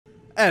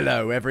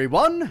Hello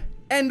everyone,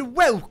 and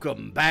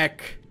welcome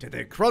back to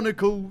the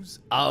Chronicles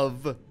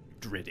of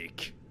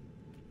Dryddik.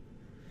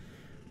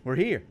 We're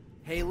here.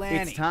 Hey, Lani.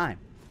 It's time.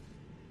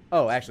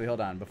 Oh, actually,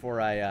 hold on. Before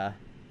I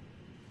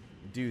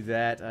do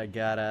that, I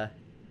got a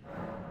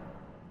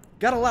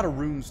lot of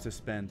runes to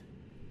spend.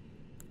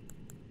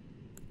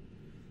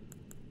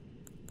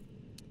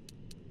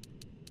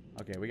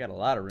 Okay, we got a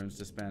lot of runes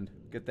to spend.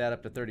 Get that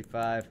up to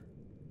 35.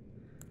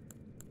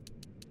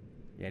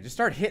 Yeah, just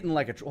start hitting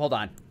like a... Hold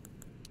on.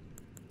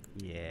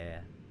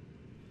 Yeah.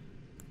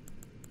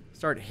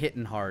 Start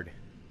hitting hard.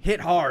 Hit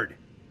hard.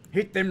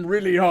 Hit them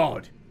really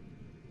hard.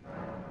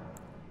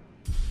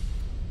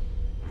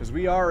 Because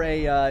we are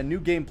a New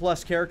Game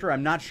Plus character.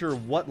 I'm not sure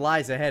what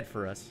lies ahead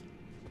for us.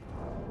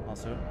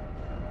 Also,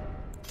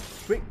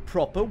 quick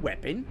proper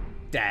weapon.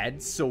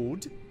 Dad's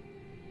sword.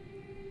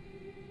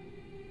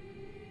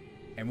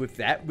 And with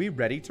that, we're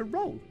ready to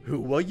roll.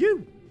 Who are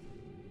you?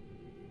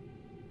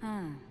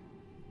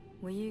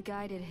 Were you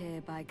guided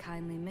here by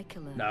kindly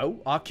Miquella? No,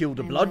 I killed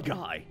a blood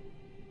guy.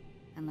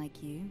 And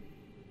like you,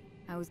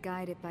 I was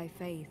guided by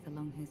faith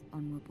along his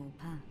honorable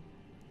path.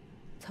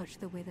 Touch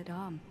the withered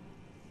arm,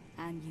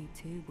 and you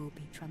too will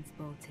be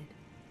transported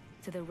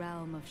to the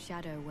realm of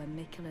Shadow where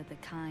Miquella the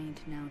Kind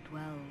now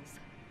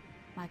dwells.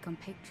 My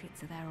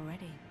compatriots are there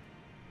already.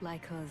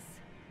 Like us,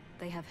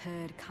 they have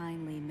heard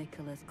kindly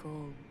Miquella's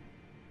call.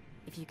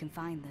 If you can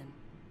find them,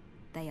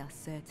 they are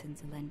certain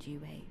to lend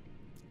you aid.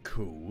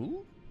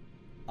 Cool.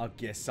 I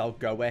guess I'll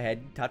go ahead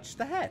and touch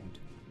the hand.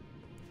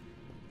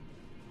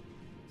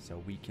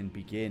 So we can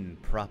begin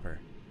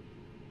proper.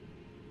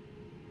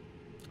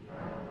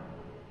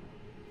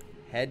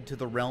 Head to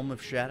the realm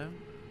of Shadow?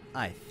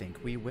 I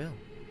think we will.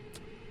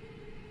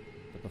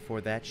 But before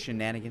that,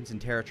 shenanigans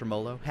and Terra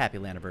Tremolo.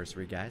 Happy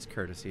anniversary, guys.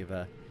 Courtesy of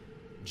a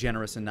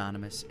generous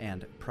anonymous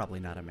and probably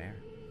not a mare.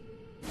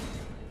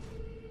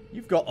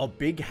 You've got a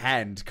big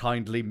hand,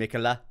 kindly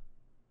Miquella.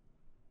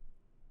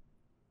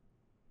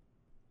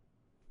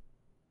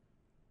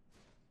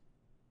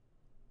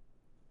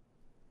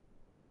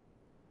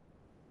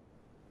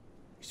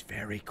 He's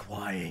very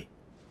quiet.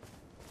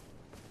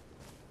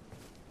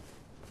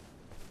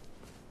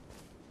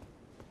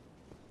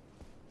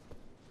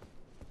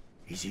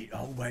 Is it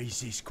always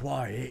this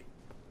quiet?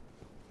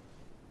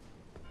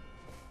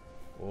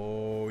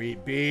 Oh,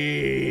 it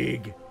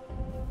big.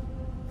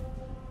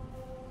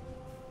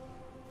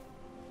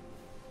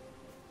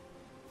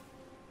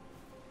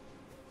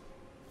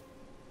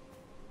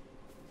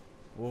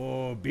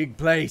 Oh, big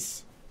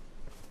place.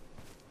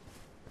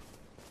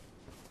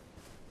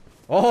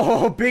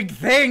 Oh, big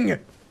thing.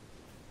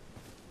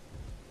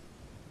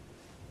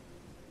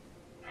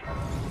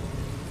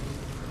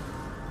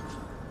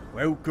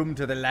 Welcome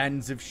to the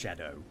lands of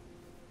Shadow.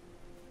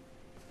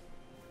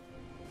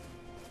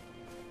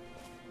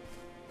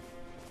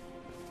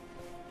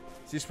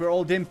 Is this where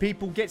all them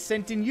people get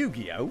sent in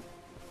Yu-Gi-Oh?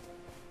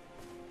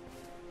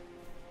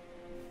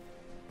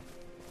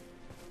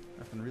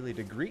 Nothing really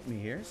to greet me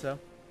here, so...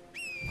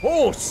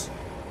 Horse!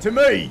 To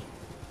me!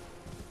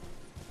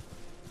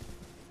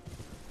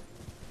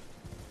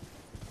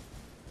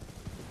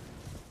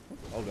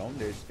 Hold on,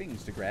 there's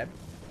things to grab.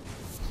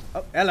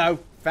 Oh, hello.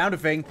 Found a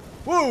thing.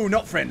 Whoa,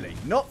 not friendly.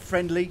 Not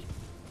friendly.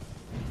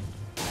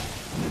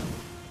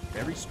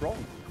 Very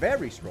strong.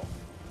 Very strong.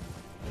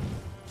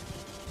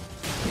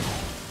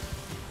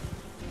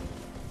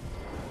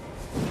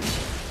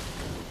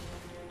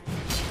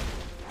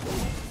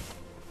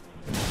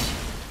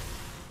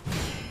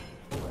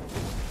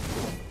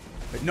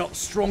 But not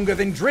stronger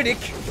than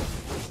Dryddik.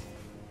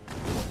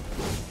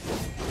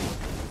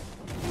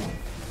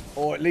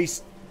 Or at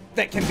least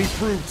that can be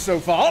proved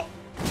so far.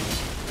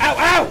 Ow,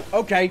 ow!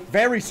 Okay,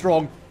 very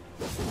strong.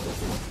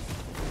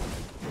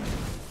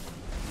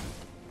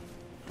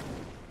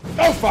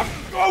 Oh, fuck!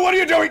 Oh, what are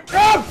you doing?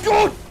 Oh,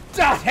 God!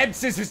 Ah, head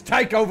scissors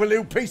take over,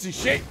 little piece of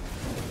shit.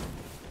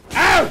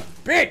 Ow!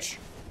 Bitch!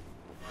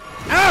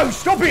 Ow!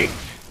 Stop it!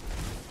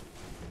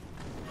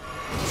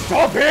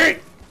 Stop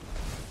it!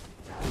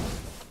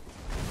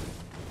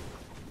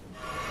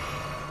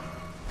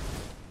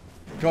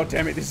 God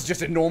damn it, this is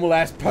just a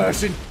normal-ass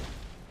person.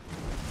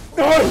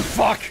 Oh,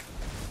 fuck!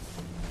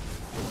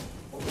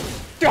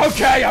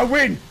 Okay, I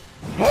win!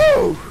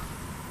 Oh!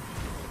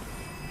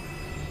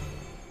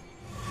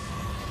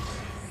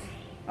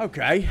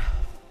 Okay.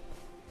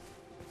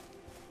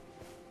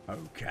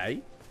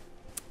 Okay.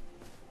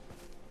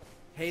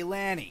 Hey,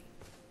 Lani.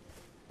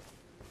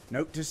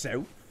 Note to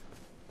self.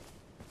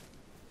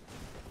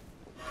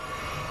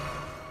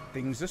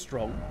 Things are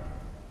strong.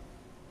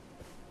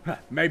 Huh,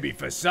 maybe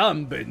for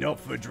some, but not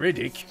for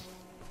Dryddik.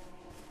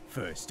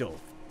 First off,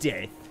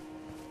 death.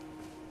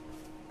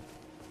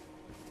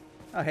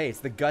 Oh, hey, it's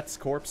the Guts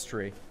Corpse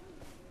Tree.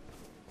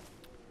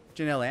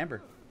 Janelle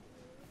Amber.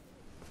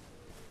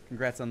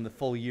 Congrats on the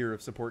full year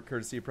of support,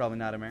 courtesy of Probably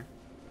Not a Mare.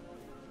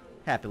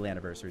 Happy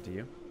anniversary to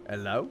you.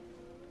 Hello?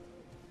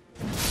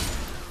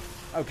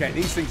 Okay,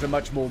 these things are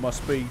much more my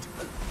speed.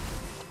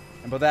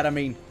 And by that I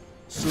mean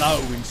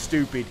slow and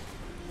stupid.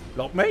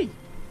 Like me.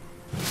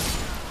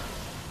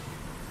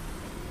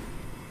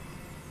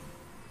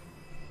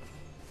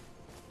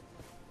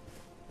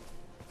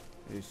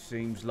 This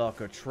seems like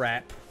a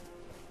trap.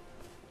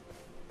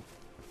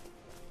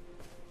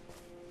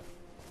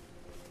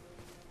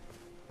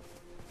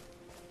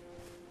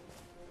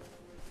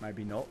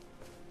 Maybe not.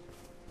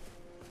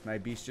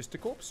 Maybe it's just a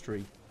corpse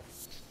tree.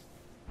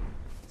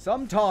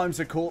 Sometimes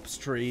a corpse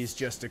tree is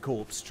just a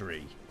corpse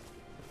tree.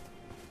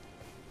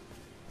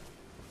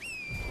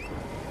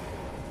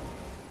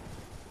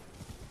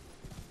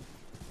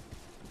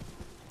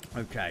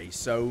 Okay,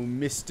 so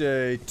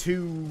Mr.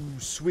 Two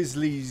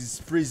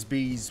Swizzlies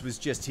Frisbees was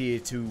just here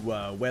to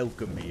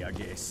welcome me, I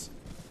guess.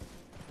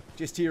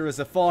 Just here as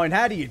a fine,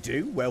 how do you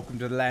do? Welcome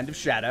to the land of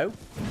shadow.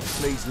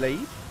 Please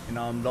leave. And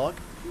I'm like,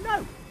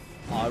 no,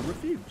 I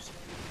refuse.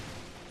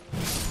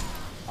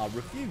 I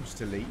refuse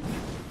to leave.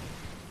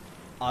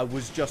 I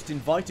was just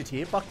invited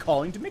here by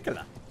kind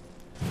Mikola.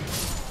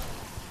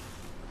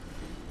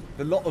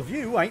 The lot of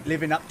you ain't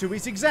living up to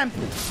his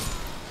example.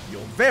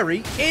 You're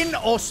very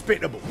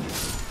inhospitable.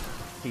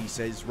 He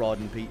says,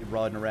 riding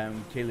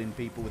around, killing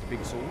people with a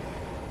big sword.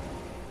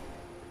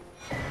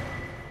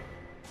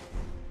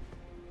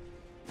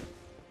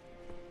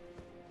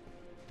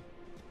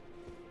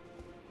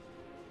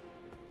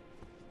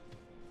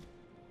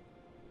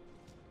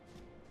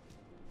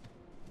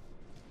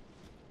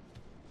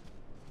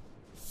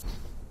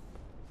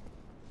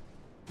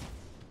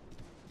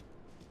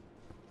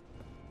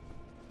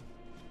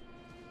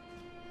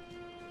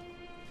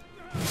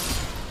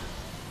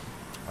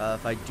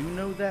 If I do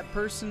know that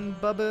person,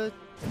 Bubba,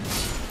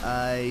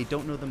 I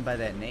don't know them by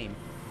that name.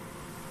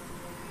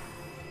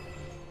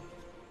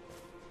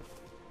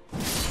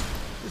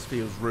 This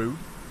feels rude.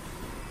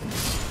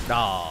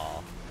 Ah.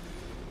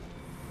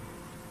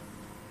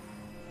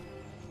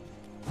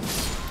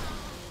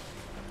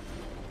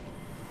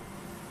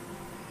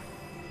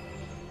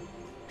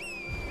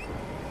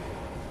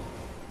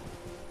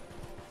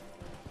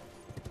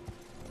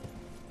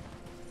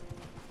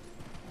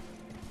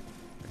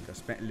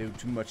 Spent a little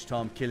too much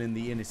time killing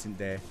the innocent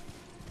there.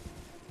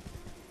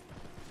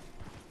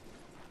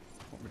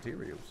 What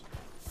materials?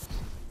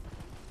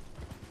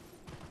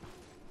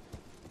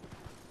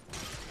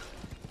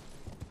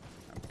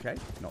 Okay,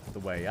 not the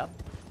way up.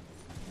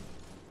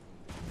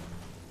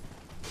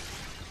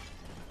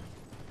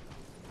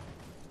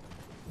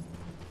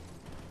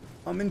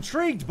 I'm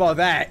intrigued by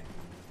that.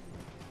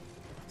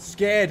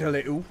 Scared a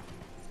little,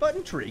 but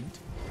intrigued.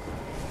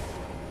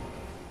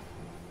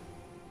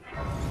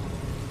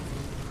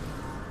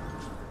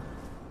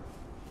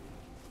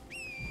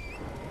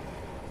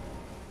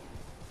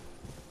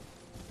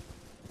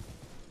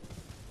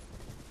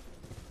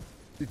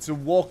 It's a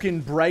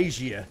walk-in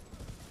brazier.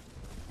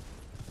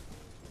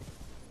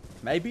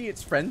 Maybe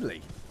it's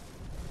friendly.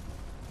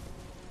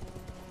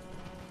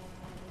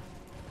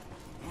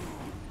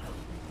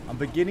 I'm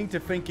beginning to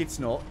think it's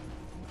not.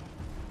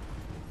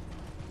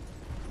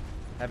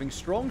 Having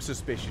strong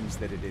suspicions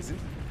that it isn't.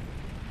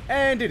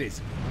 And it is.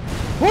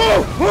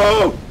 Whoa!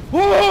 Whoa!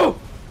 Whoa!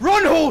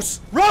 Run, horse!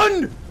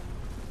 Run!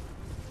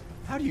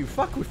 How do you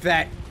fuck with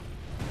that?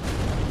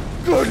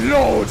 Good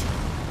lord!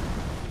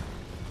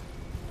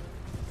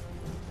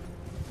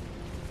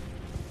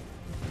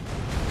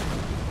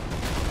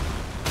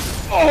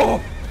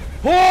 Oh!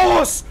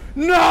 Horse!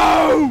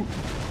 No!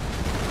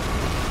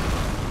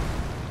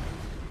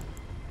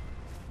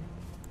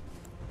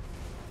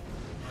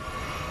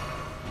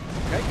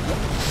 Okay, not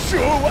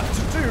sure what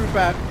to do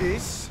about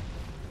this.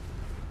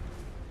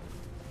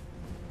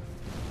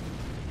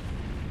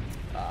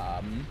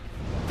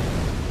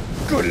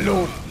 Good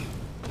lord.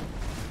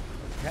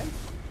 Okay.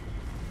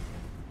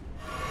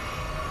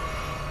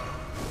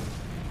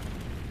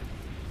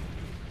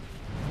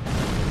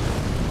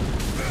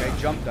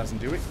 Jump doesn't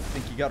do it. I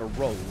think you gotta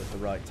roll at the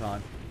right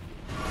time.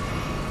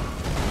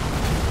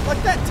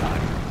 Like that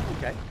time.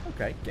 Okay,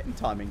 okay. Getting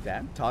timing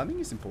down. Timing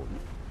is important.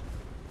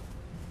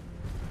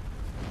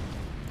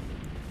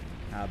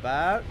 How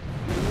about...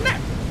 No!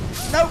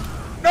 No!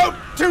 No!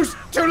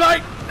 Too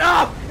late!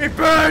 Ah! It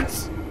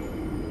burns!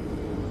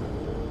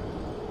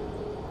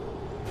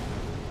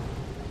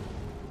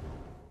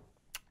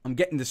 I'm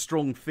getting the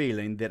strong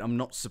feeling that I'm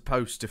not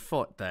supposed to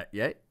fight that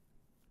yet.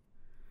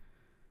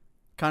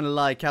 Kind of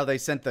like how they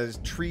sent those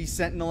tree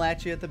sentinel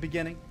at you at the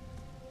beginning.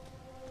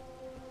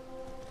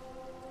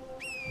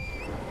 I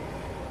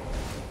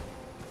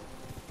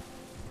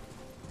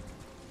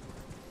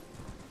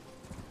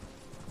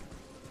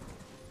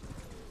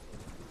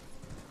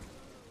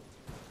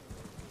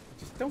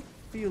just don't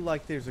feel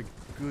like there's a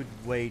good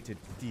way to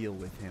deal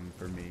with him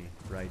for me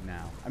right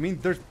now. I mean,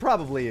 there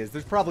probably is.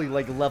 There's probably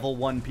like level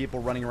 1 people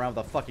running around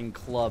with a fucking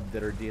club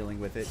that are dealing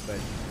with it, but...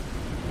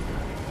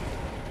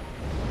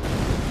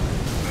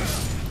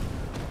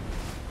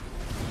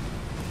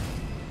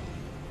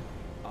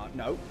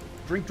 No.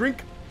 Drink,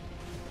 drink.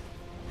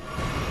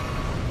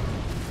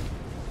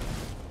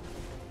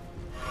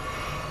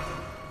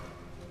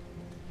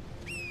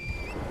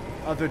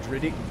 Other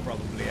Dryddik will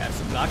probably have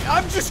some luck.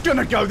 I'm just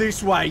gonna go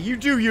this way. You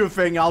do your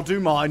thing, I'll do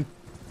mine.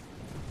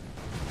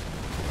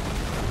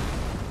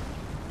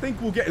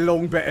 Think we'll get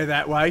along better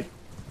that way.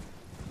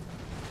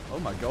 Oh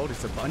my god,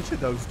 it's a bunch of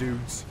those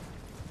dudes.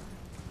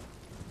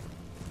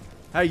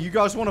 Hey, you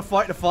guys want to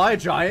fight the fire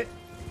giant?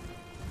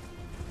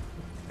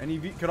 Any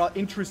of you? Could I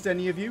interest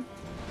any of you?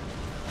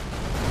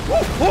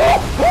 Oh,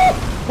 oh, oh!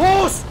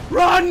 Horse!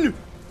 Run!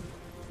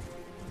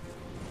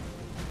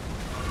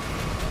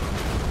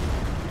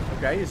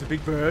 Okay, it's a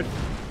big bird.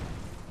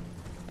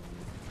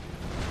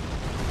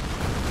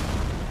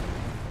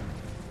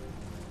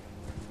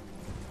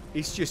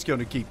 It's just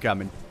gonna keep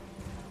coming.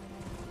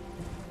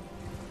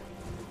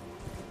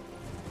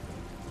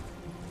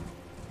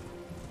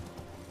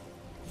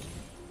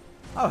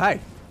 Oh, hey.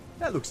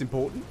 That looks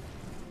important.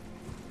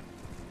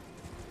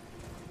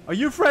 Are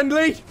you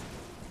friendly?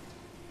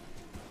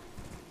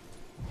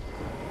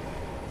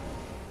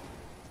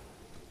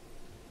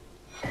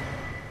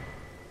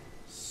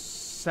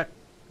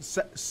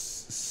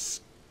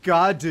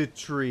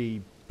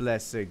 Erdtree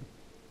blessing.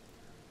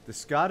 The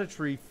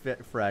Erdtree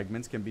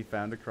fragments can be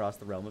found across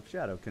the realm of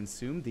Shadow.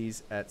 Consume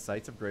these at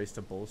sites of grace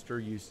to bolster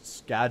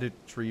use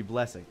Erdtree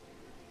blessing.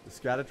 The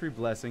Erdtree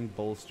blessing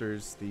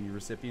bolsters the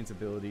recipient's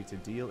ability to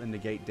deal and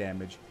negate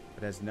damage,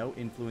 but has no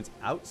influence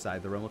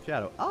outside the realm of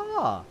Shadow.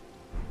 Ah!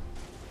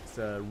 It's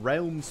a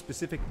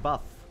realm-specific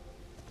buff.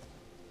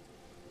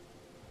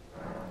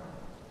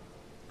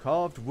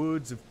 Carved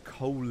words of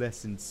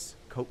coalescence.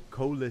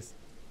 Coalesce?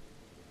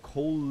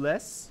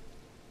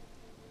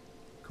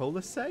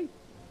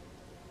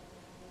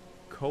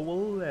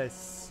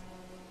 Coalesce.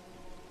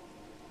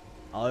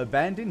 I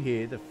abandon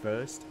here the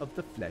first of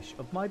the flesh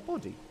of my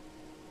body.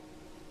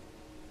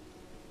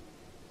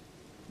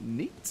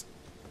 Neat.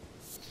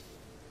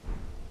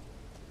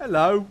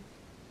 Hello.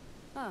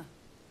 Ah,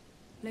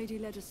 Lady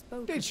Leda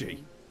spoke. Did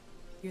she?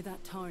 You're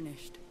that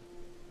tarnished.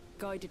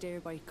 Guided here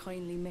by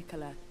kindly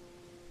Mikola.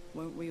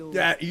 Won't we all?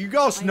 Yeah, you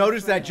guys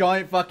notice that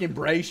giant fucking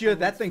brazier?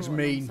 That thing's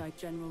mean.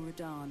 General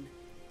Radahn.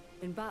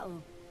 In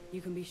battle, you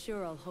can be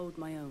sure I'll hold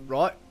my own.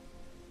 Right.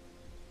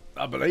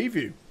 I believe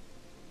you.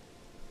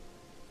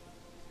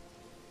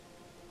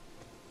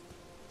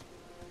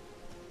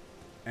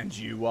 And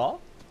you are?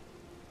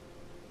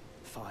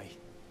 Fie,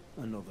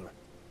 another.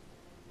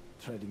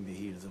 Treading the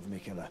heels of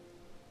Mikola.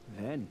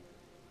 Then,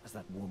 as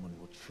that woman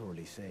would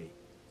surely say,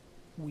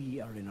 we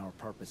are in our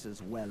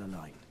purposes well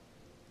aligned.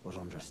 But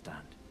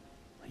understand,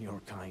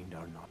 your kind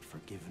are not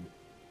forgiven.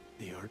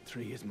 The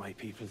Erdtree is my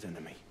people's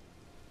enemy.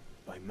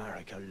 By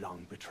Marika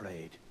long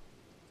betrayed.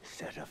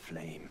 Set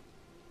aflame.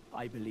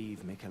 I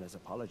believe Mikola's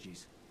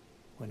apologies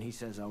when he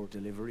says our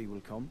delivery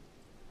will come,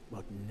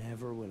 but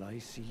never will I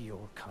see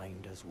your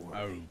kind as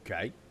worthy.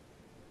 Okay.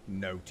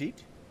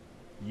 Noted.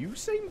 You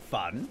seem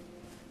fun.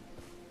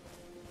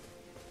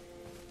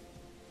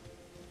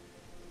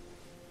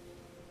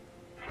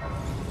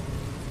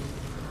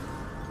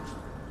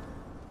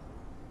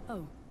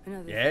 Oh,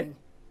 another Yeah? thing.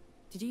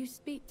 Did you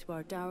speak to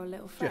our dour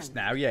little friend? Just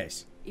now,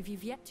 yes. If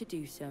you've yet to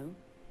do so,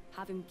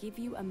 have him give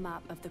you a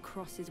map of the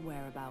Cross's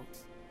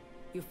whereabouts.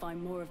 You'll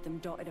find more of them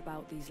dotted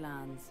about these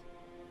lands.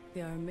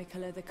 They are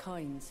Mikola the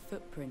Kind's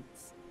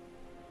footprints.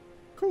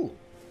 Cool.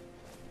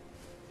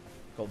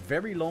 Got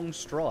very long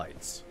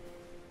strides.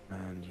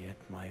 And yet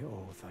my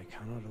oath I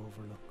cannot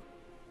overlook.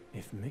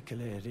 If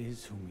Mikola it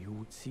is whom you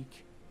would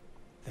seek,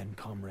 then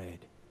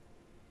comrade,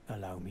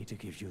 allow me to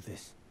give you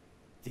this.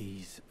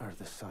 These are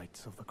the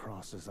sites of the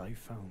crosses I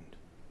found.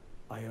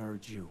 I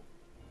urge you,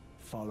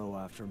 follow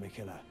after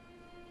Mikola.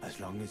 As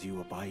long as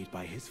you abide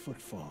by his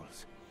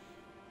footfalls,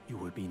 you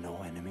will be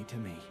no enemy to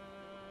me.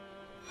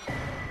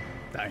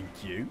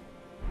 Thank you.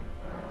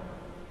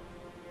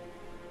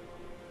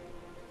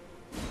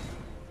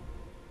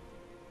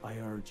 I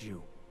urge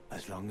you,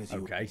 as long as you...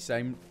 Okay,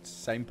 same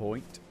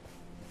point.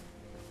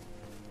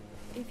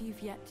 If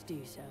you've yet to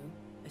do so,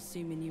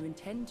 assuming you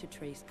intend to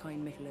trace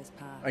kind Mikola's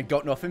path... I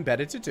got nothing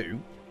better to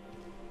do.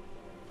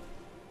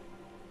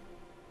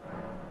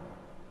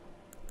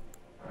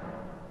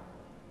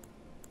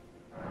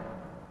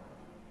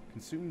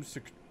 Consume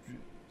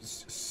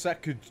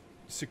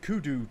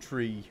Sakudu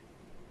tree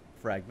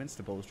fragments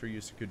to bolster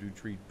your Sakudu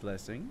tree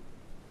blessing.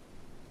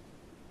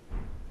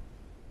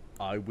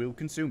 I will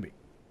consume it.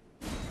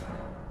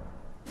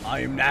 I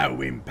am now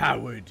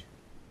empowered.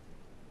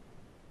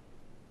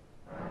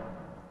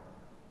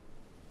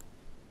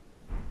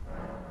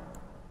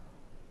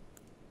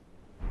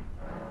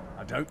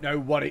 I don't know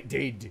what it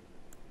did.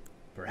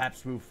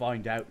 Perhaps we'll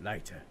find out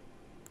later.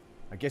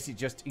 I guess it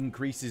just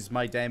increases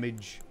my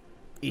damage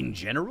in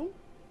general?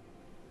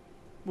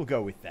 We'll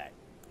go with that.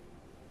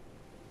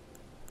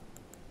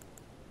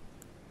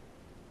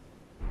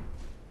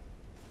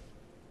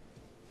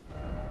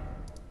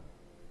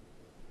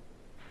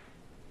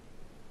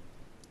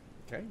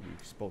 Okay,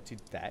 we've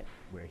spotted that.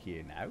 We're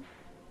here now.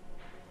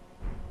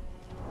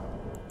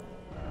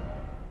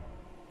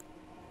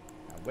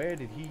 Now, where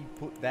did he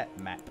put that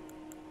map?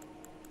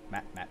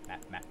 Map.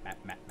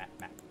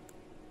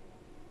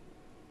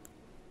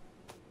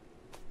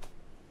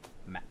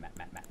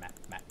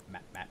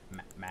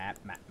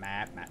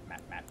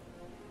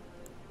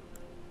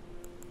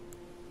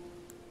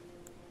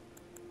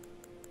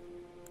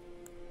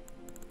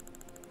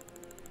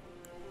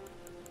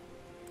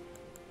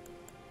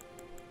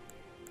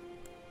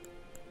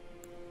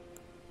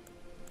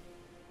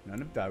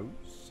 None of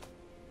those.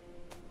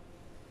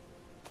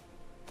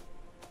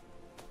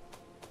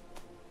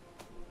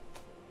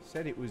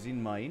 Said it was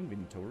in my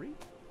inventory.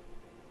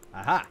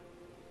 Aha!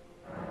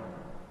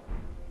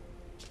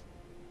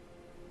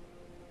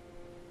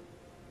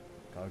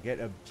 I'll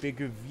get a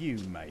bigger view,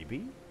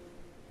 maybe.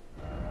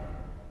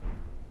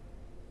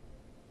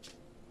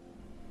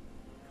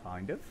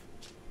 Kind of.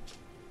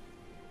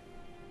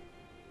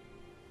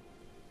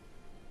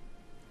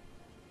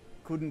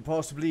 Couldn't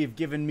possibly have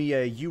given me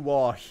a "you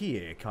are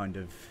here" kind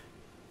of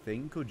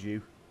thing, could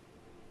you?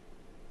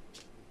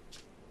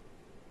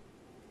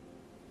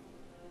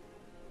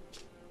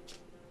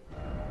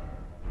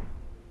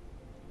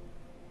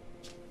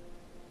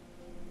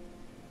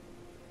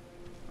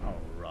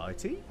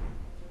 Alrighty.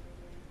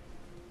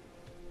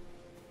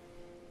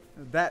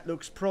 That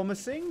looks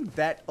promising.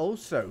 That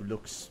also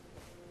looks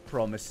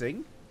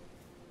promising.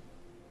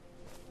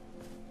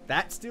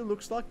 That still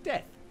looks like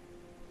death.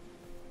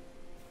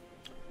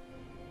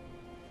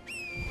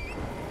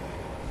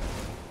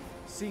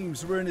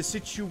 Seems we're in a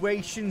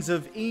situations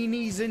of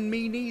eenies and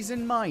meenies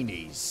and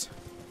minies.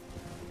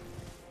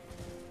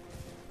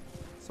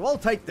 So I'll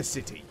take the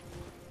city.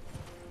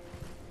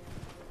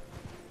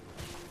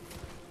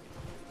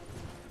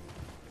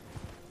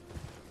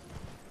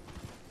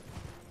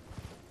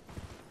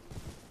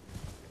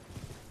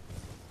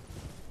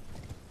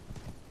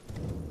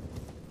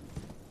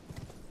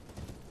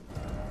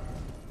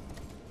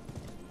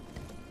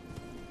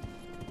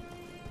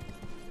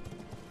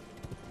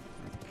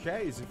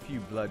 Okay, there's a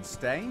few blood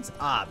stains.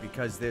 Ah,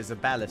 because there's a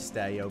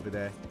ballistay over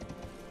there.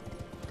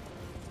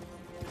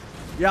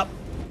 Yep.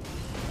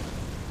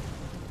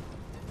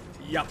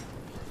 Yep.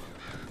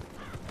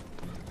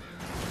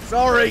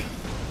 Sorry.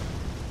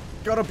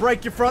 Gotta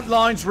break your front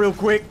lines real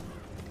quick.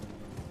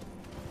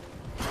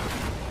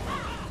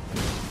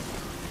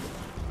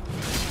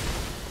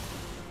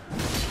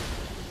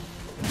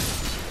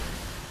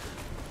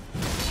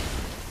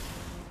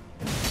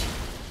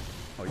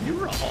 Oh,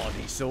 you're a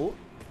hardy sort.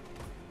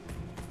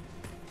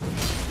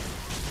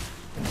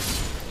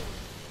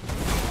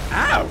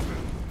 Ow!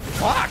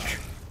 Fuck!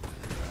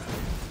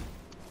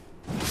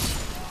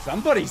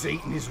 Somebody's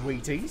eating his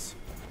Wheaties.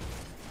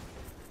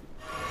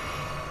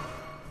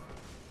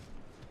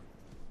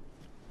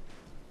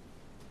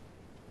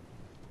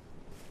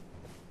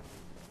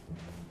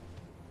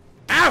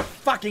 Ow!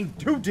 Fucking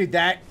who did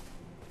that?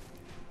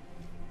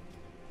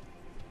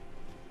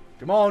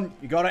 Come on,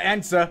 you gotta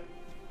answer.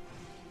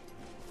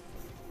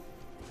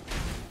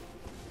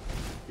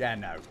 Yeah,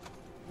 no.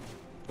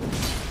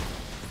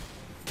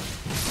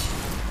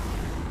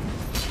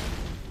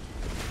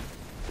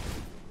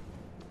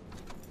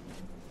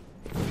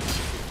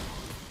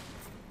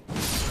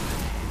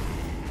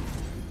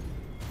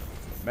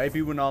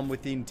 Maybe when I'm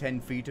within 10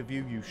 feet of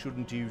you, you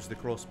shouldn't use the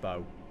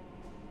crossbow.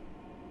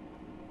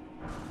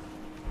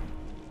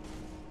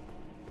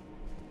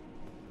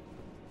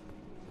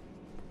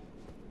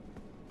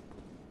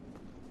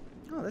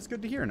 Oh, that's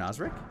good to hear,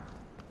 Nazric.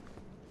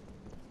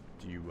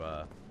 Do you,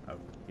 oh,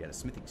 yeah, a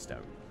smithing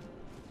stone.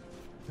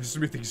 A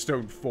smithing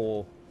stone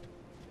 4.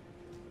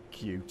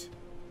 Cute.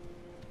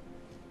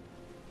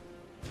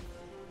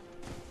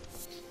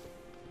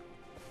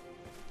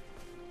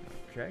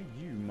 Okay,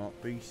 you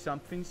might be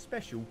something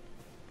special.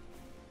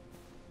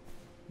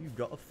 You've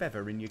got a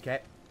feather in your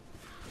cap.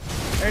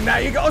 And now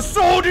you got a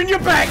sword in your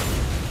back!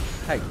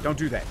 Hey, don't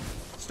do that.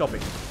 Stop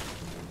it.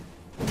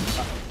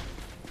 Uh-oh.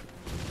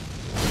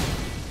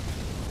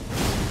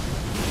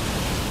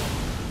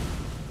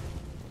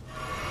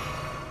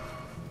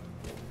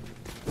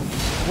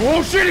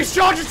 Oh shit, he's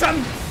charging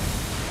something!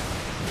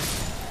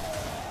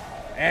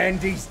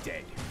 And he's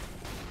dead.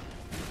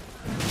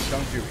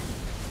 Don't do it.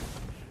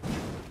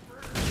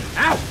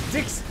 Ow!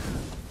 Dicks!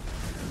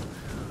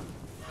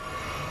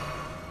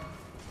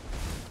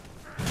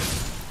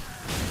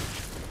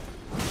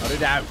 Cut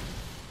it out.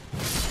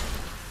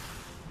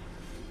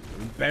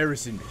 You're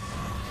embarrassing me.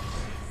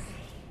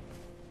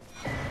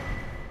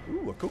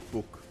 Ooh, a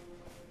cookbook.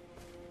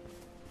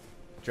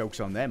 Joke's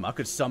on them. I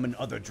could summon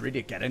other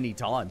Dryddik at any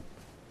time.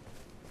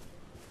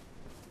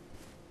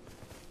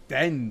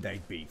 Then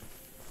they'd be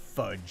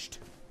fudged.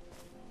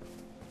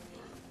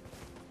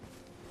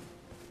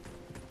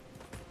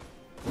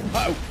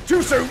 Uh-oh!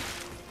 Too soon! I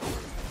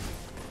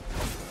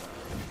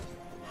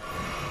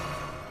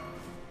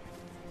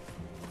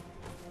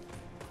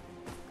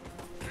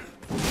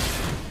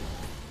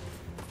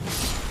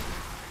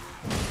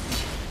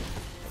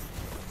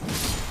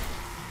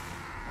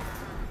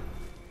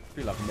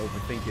feel like I'm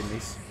overthinking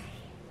this.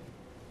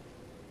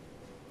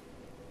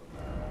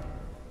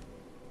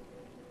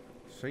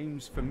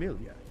 Seems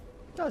familiar.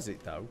 Does it,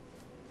 though?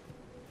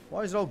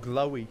 Why is it all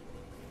glowy?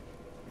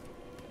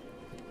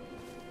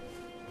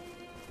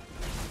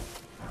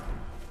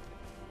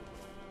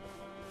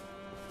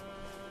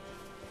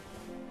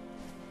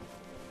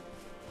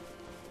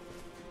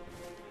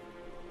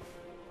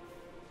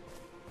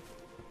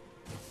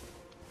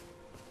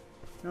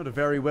 Not a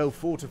very well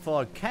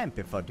fortified camp,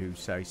 if I do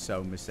say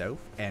so myself,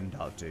 and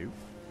I do.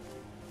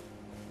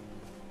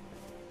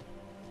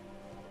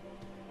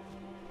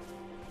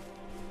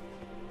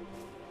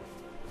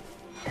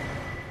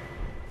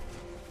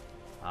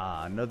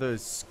 Another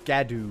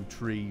Skadoo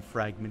tree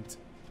fragment.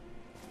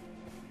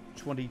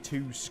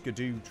 22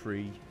 Skadoo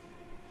tree.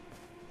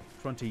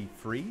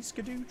 23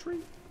 Skadoo tree?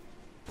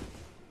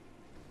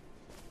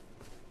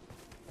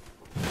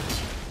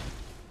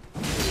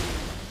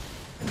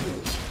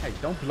 Hey,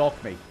 don't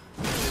block me.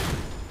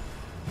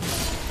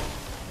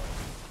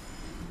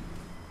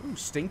 Ooh,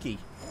 stinky.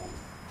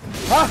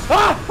 Ah!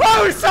 Ah!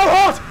 Oh, it's so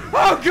hot!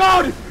 Oh,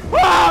 God!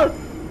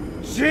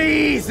 Oh!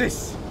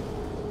 Jesus!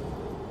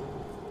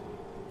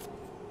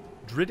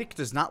 Dryddik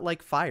does not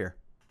like fire.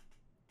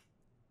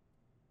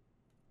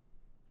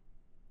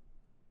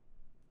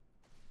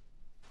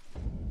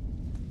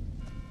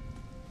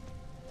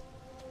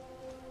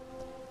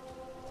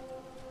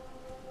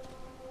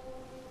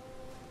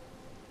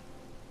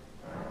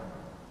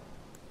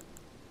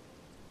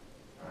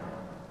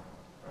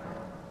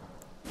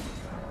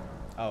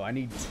 Oh, I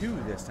need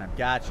 2 this time.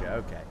 Gotcha,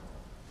 okay.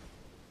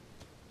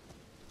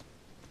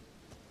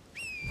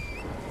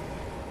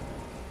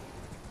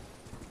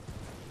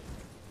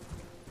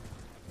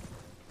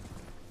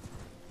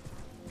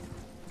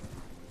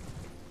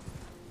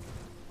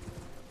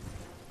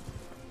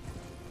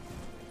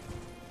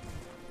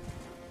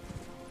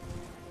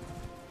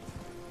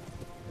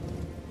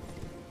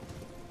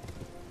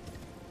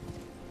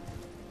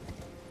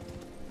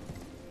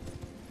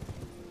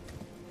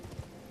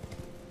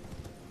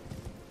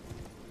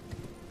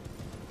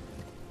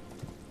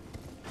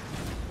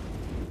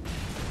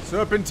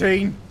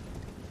 Serpentine!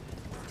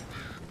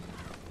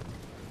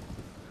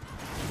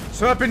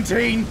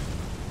 Serpentine!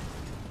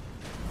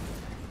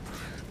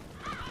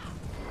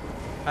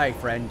 Hey,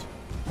 friend.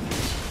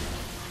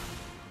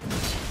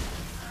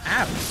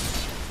 Ow!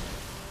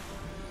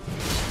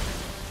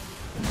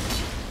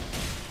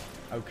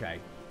 Okay.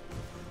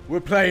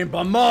 We're playing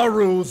by my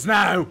rules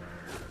now!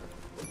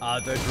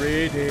 Other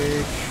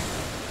Dryddik.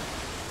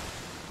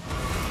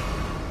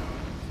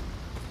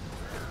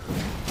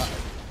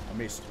 I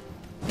missed.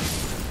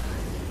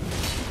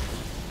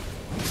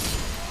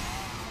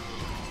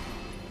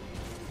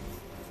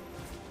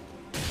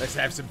 Let's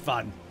have some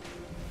fun.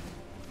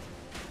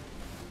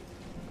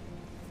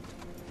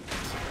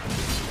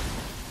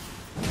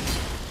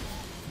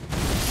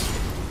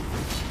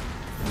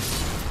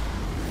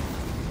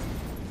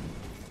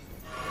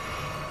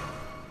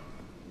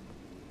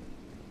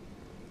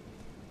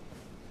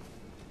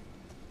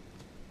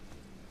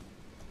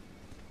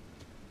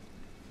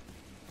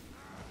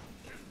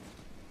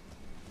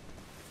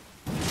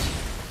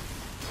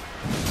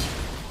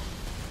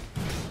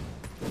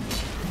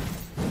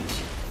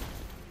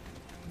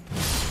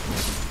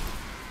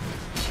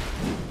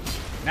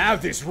 Now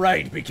this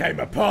raid became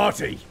a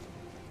party.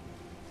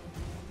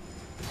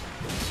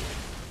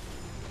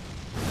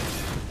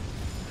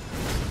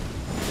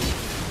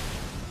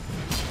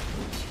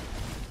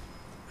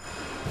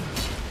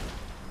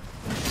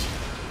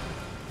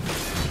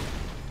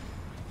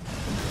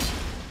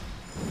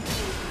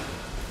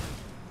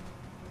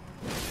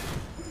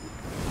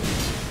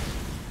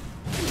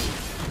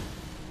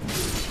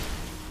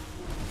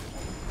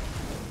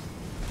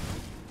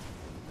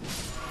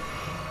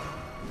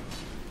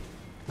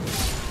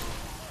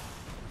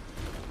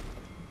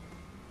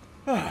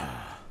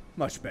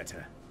 Much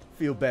better.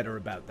 Feel better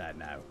about that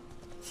now.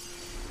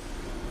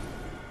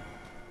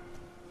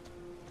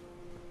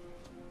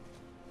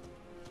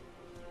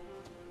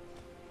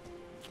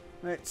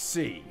 Let's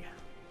see.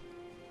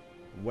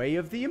 Way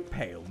of the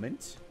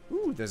Impalement.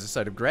 Ooh, there's a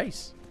Site of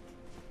Grace.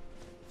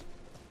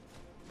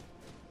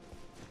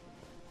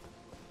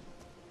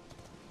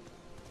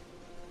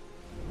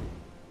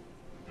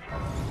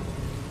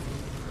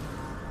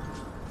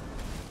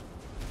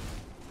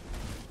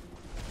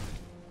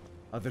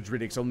 Other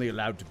Dryddiks only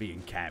allowed to be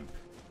in camp.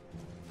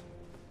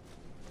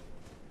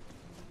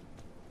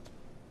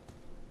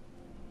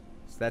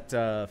 Is that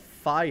a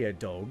fire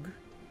dog?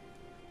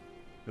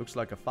 Looks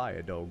like a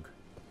fire dog.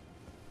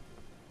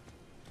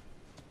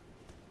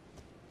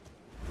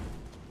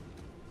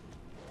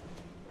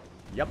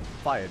 Yep,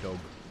 fire dog.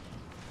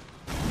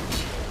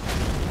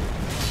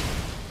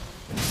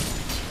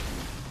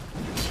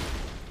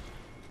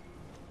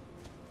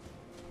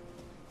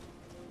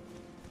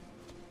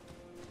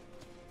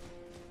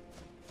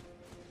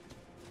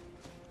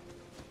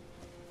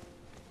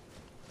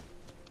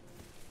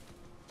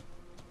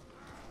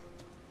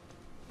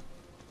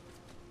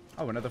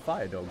 Oh, another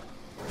fire dog.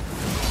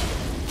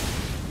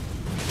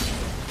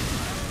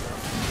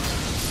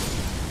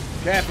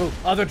 Careful,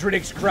 other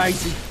Dryddik's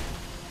crazy.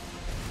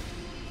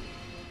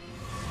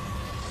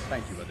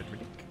 Thank you, other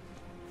Dryddik,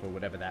 for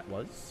whatever that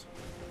was.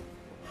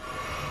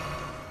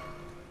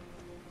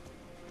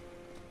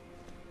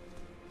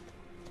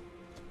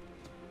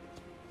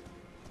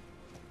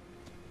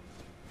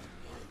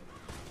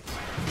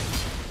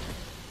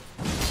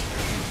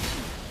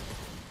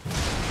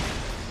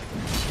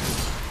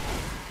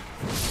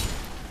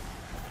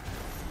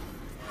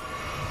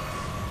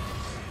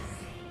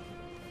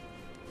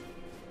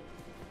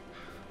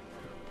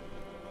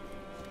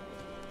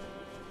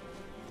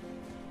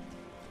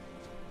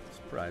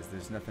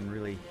 There's nothing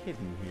really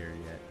hidden here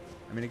yet.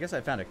 I mean, I guess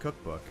I found a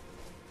cookbook.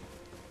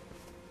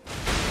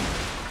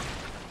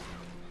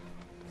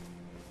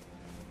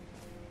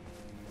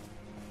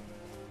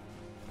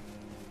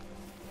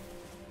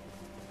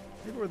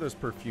 where those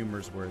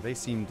perfumers were. They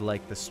seemed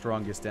like the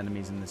strongest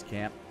enemies in this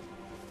camp.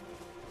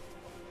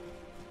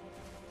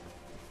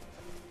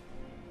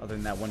 Other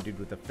than that one dude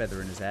with a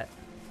feather in his hat.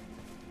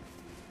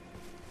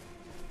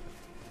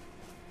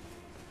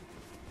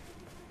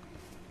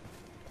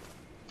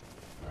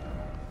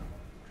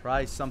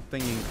 Try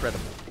something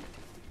incredible.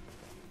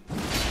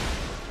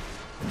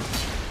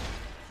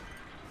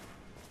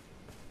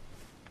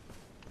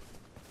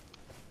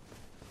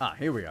 Ah,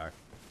 here we are.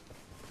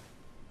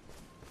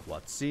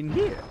 What's in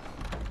here?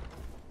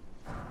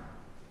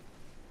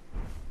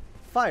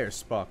 Fire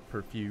spark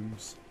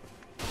perfumes.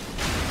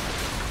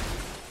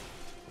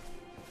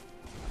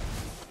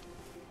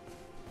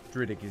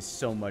 Dryddik is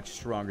so much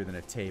stronger than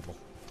a table.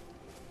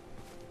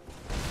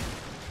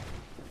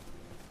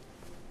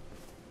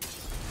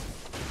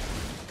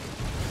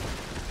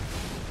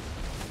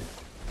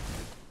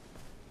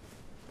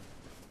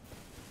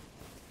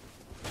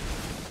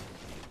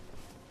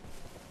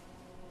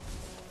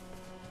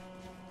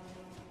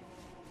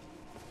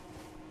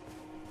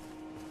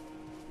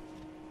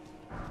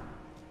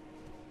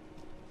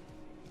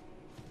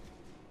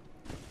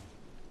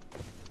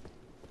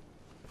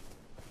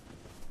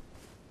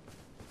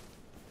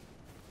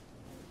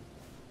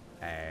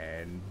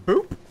 And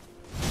boop.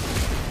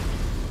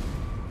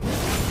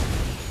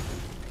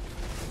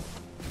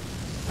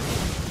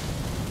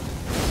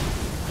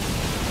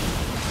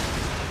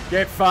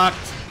 Get fucked.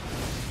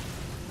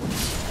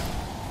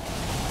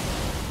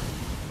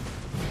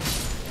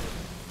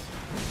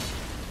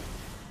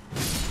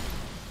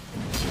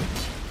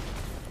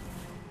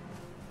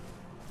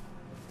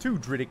 Two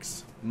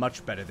Dryddiks,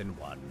 much better than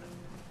one.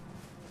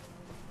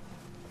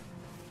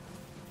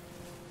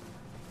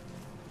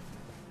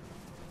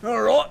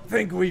 Alright,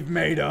 think we've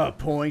made our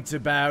point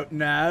about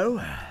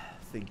now.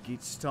 Think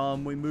it's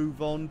time we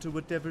move on to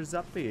whatever's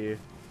up here.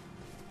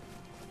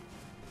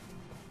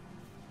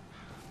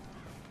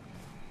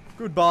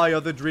 Goodbye,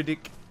 other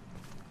Dryddik.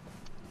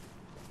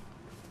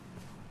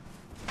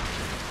 I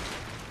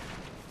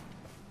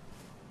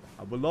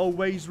will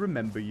always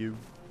remember you.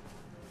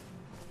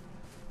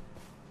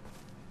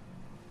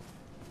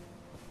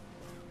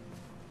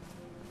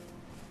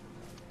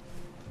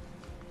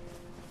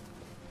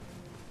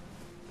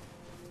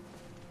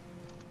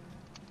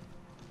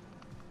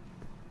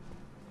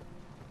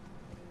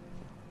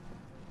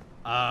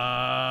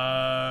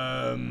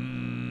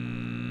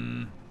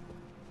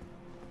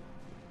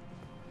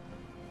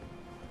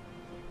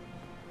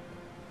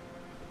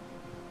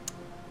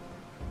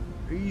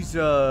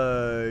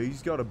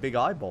 He's got a big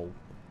eyeball.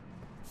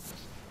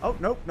 Oh,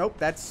 nope,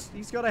 nope,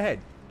 he's got a head.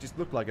 Just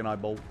looked like an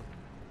eyeball.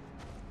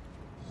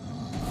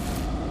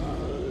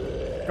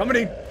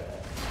 Coming in.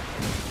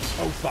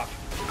 Oh, fuck.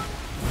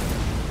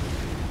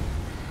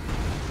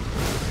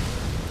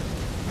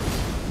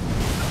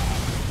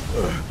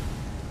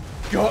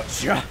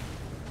 Gotcha.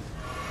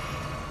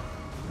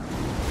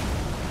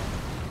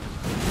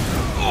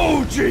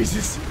 Oh,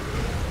 Jesus.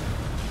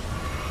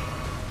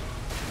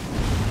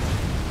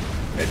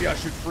 Maybe I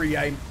should free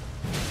aim.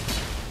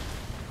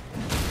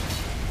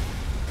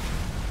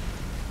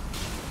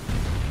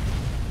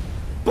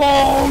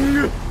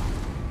 Bong!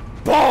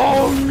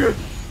 Bong!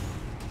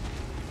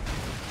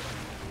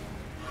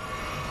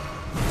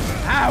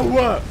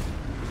 Ow!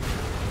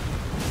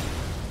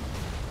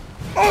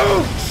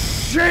 Oh,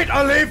 shit!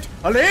 I lived!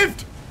 I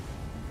lived!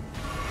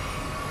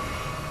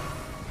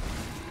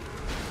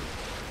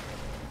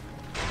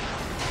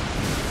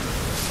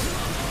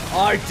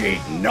 I did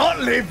not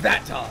live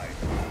that time!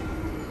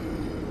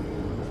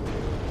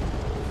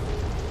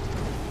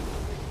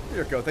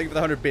 Here we go, thank you for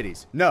the 100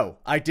 biddies. No,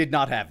 I did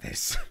not have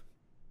this.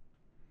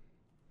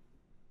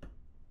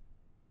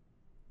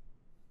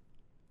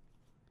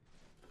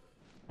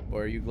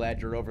 Or are you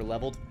glad you're over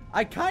leveled?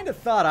 I kind of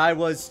thought I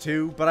was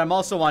too, but I'm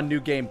also on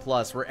New Game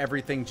Plus where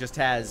everything just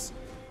has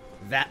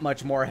that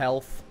much more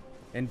health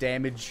and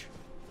damage.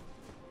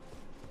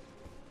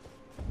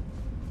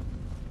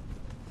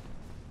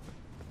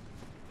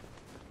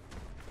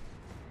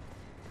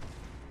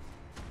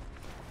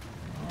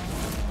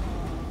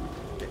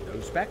 Get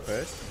those back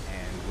first,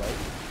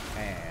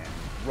 and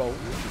roll,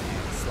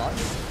 and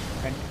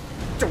slice, and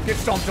don't get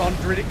stomped on,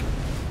 Dryddik.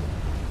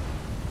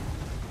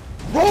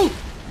 Roll!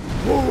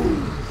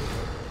 Whoa!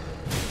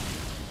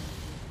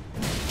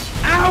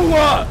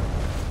 Ow!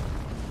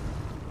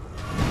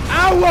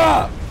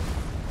 Ow!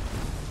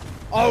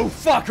 Oh,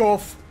 fuck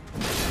off!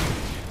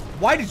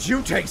 Why did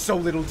you take so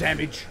little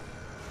damage?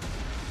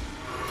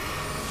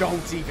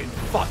 Don't even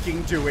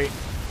fucking do it.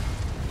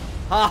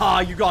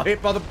 Haha, you got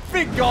hit by the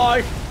big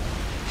guy!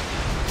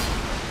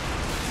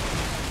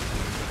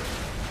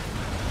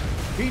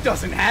 He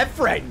doesn't have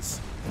friends!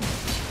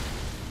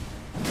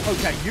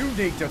 Okay, you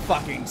need to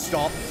fucking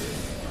stop.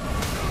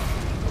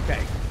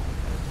 Okay.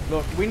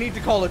 Look, we need to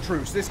call a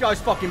truce. This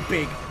guy's fucking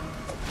big.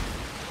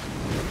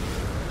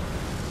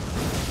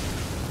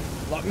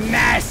 Look,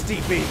 nasty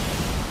big.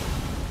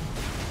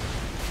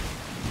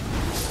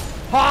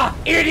 Ha!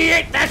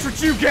 Idiot! That's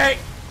what you get!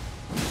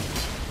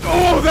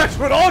 Oh, that's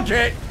what I'll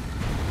get!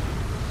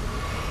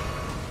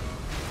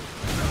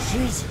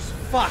 Jesus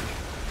Fuck!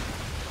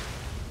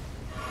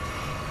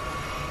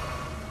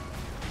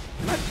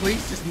 Can I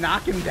please just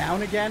knock him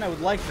down again? I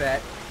would like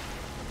that.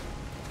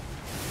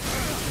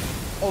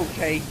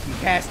 Okay, he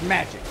cast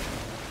magic.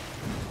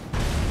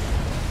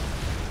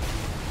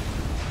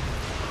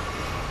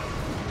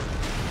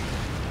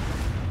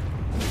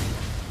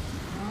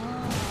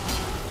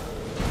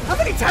 How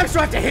many times do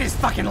I have to hit his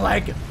fucking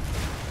leg?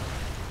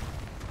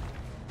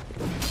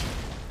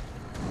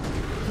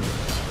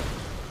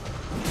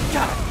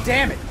 God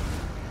damn it!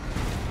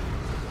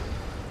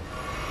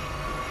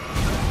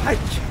 I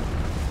can't.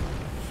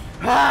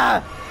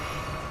 Ah!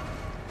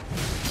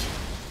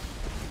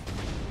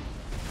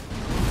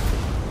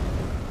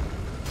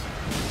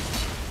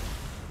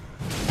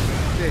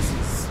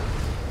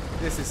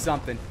 This is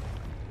something.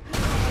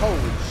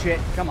 Holy shit,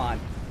 come on.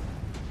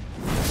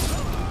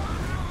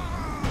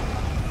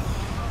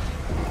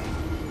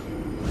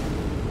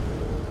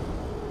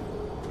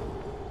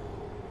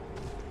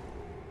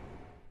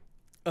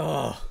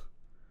 Ugh.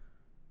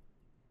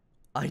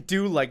 I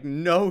do like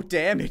no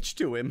damage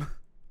to him.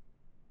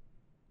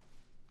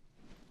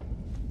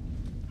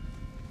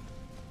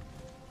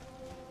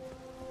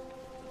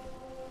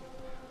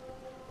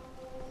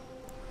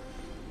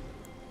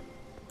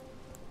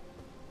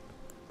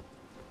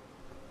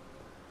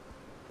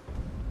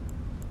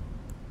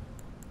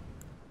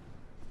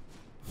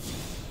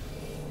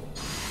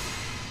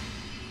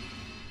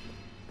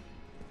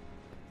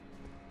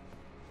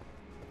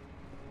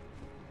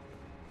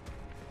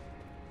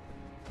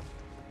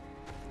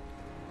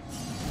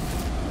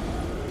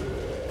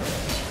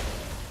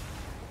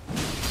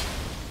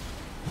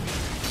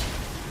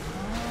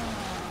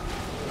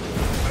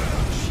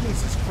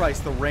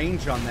 Christ, the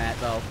range on that,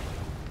 though.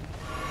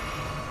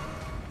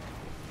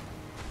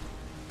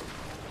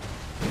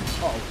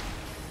 Uh-oh.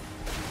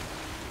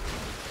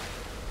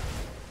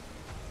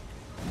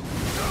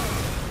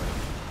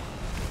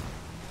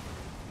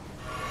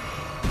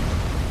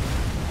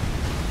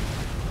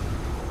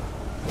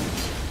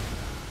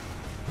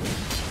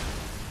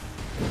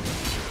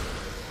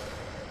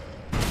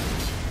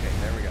 Okay,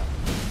 there we go.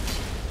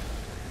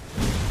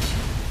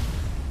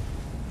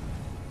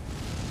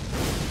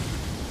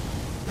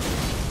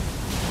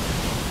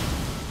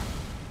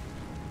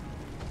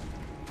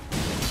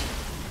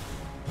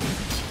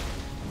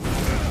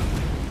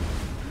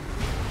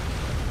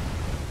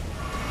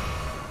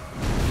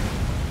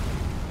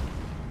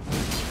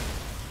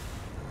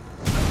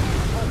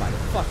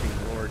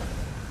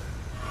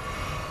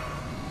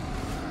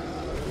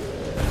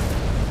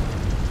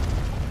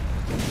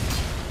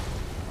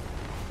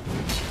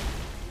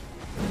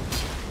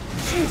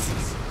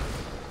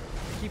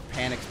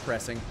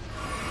 Pressing.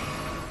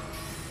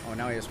 Oh,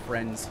 now he has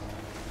friends.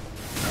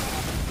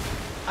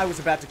 I was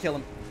about to kill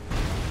him.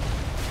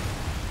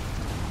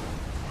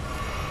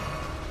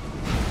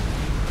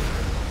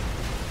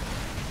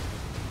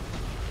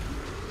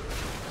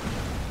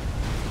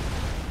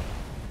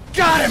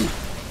 Got him!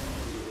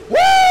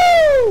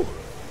 Woo!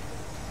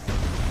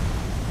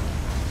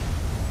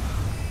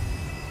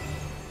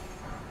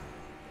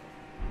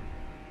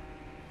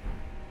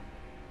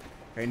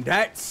 And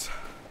that's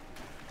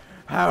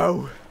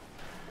how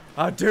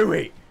I do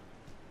it.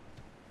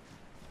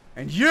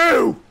 And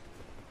you!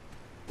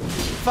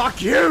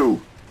 Fuck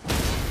you!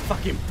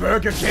 Fucking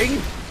Burger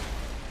King!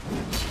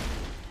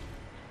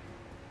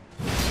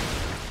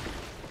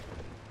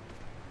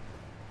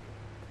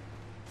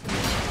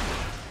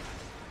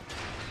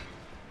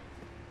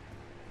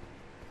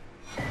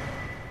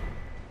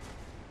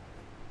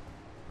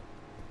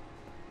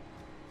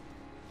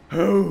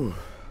 Oh.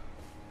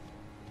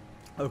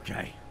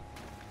 Okay.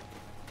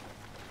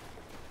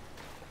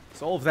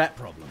 Solve that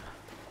problem.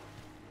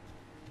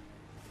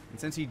 And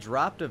since he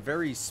dropped a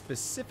very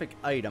specific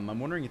item, I'm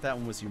wondering if that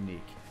one was unique.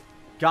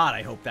 God,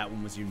 I hope that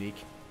one was unique.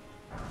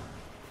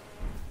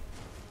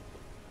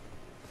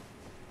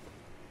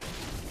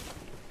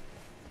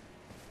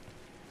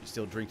 You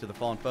still drink to the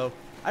fallen foe?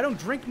 I don't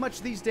drink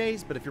much these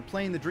days, but if you're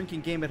playing the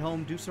drinking game at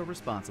home, do so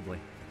responsibly.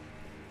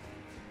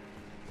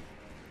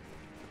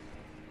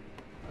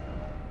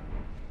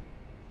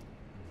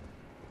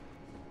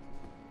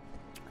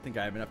 I think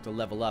I have enough to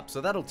level up,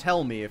 so that'll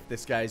tell me if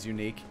this guy's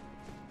unique.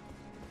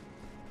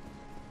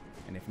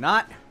 And if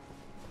not,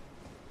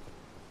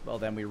 well,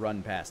 then we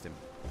run past him.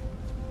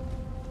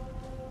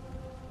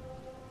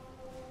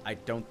 I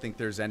don't think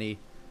there's any...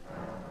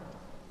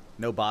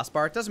 No boss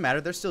bar? It doesn't matter,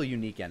 they're still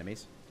unique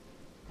enemies.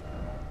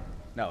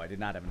 No, I did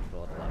not have enough to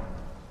level up.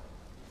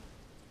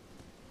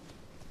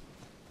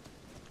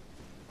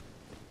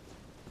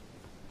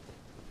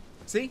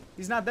 See?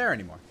 He's not there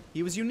anymore.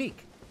 He was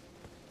unique.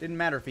 Didn't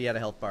matter if he had a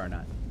health bar or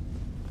not.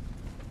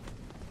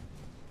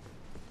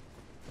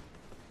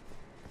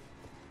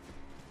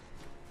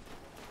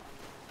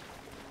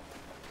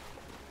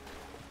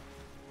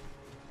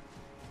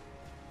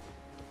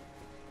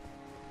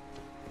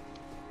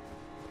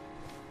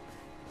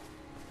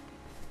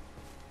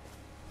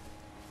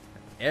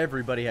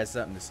 Everybody has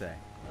something to say.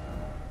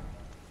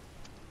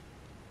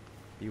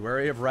 Be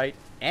wary of right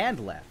and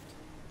left.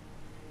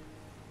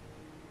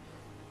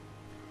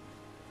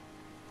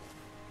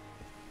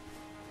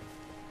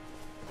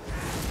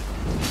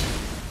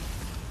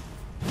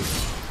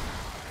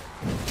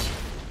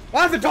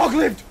 Ah, the dog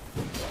lived!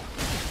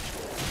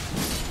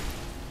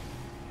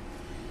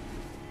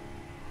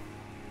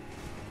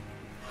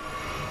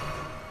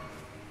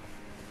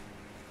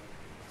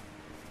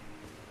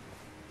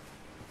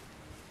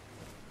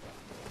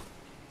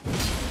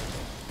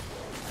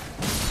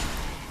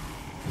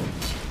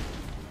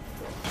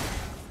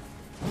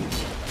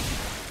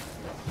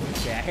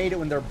 Okay, I hate it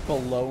when they're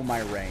below my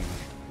range.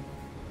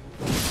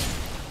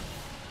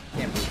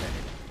 Can't move any.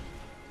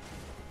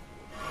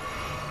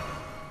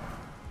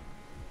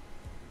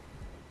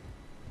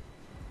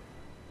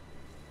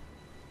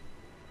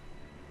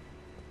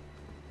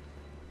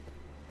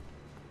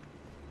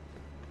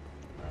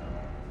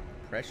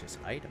 Precious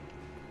item.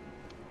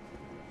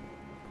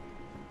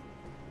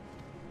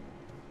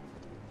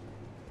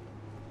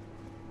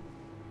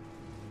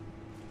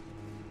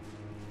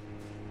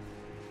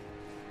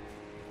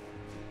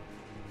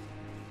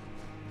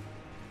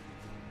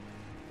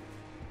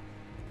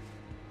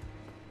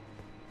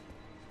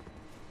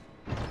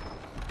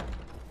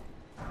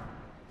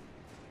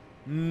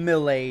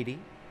 Milady.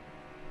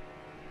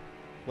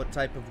 What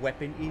type of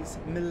weapon is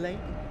Milady?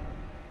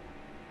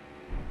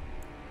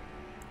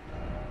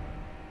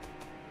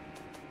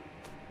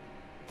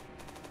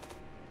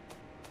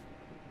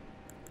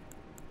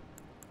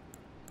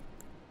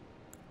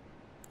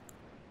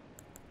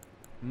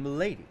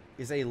 Milady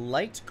is a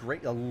light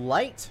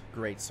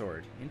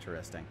greatsword.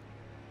 Interesting.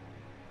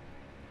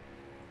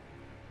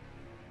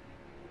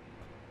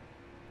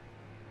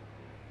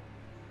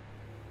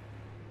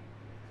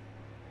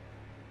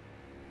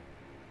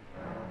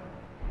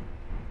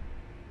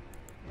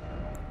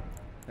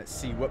 Let's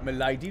see what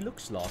Milady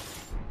looks like.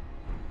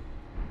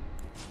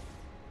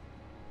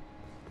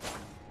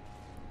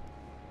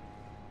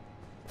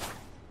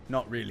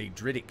 Not really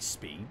Dryddik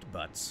speed,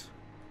 but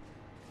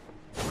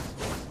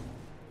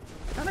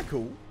kinda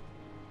cool.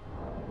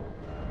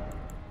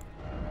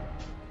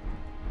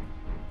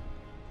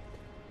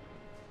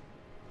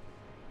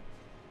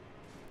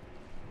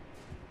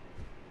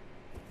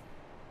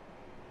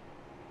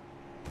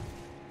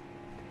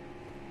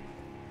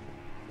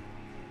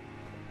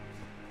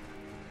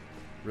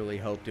 Really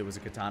hoped it was a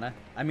katana.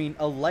 I mean,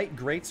 a light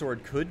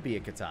greatsword could be a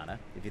katana,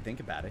 if you think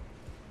about it.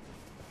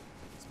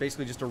 It's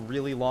basically just a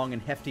really long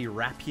and hefty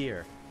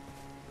rapier.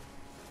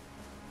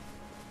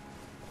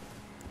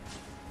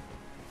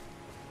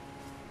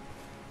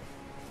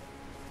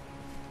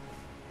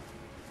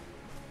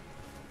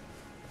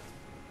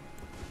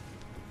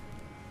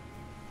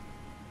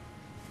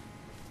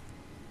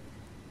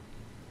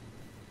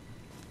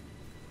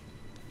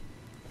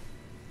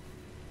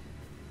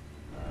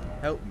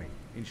 Help me.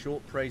 In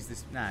short, praise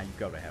this. Nah, you've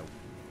got to help.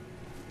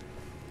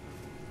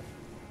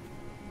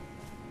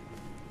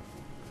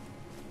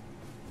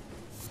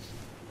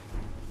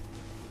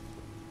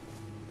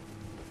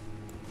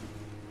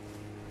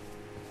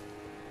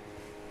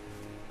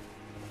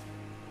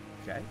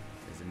 Okay,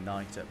 there's a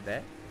knight up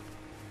there.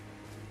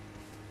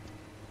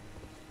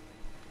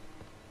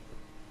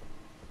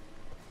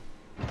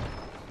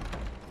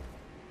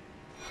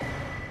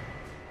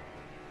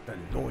 The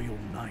Loyal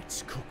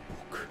Knight's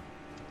Cookbook.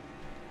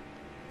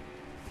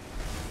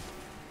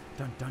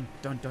 Dun dun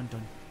dun dun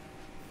dun.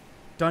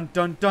 Dun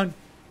dun dun.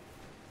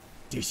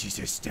 This is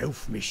a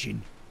stealth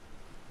mission.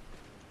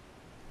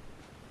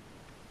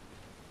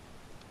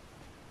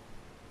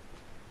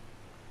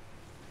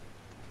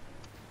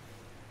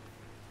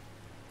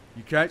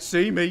 You can't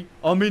see me.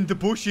 I'm in the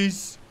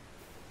bushes.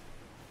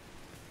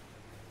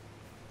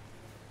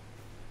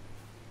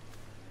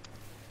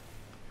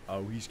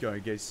 Oh, he's going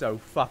to get so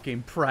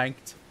fucking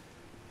pranked.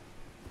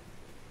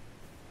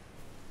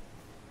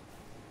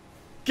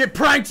 Get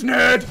pranked,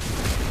 nerd!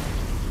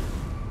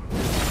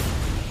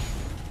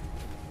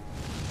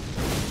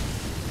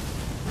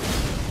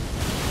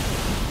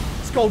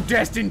 It's called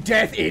Destined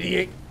Death,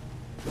 idiot!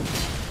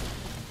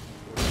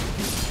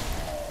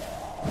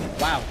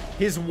 Wow,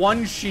 his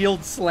one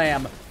shield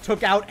slam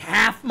took out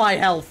half my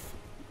health.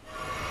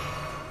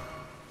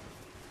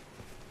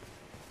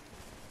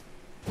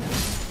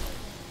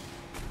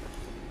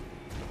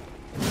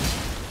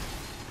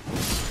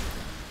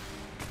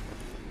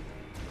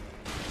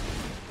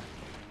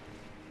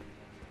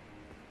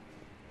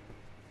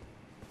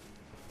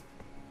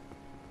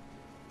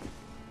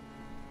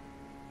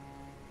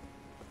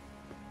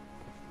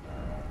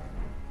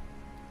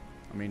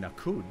 I mean, I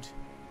could.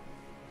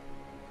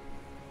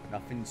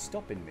 Nothing's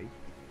stopping me.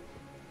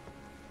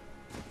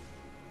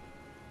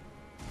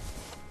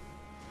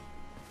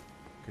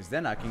 Because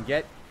then I can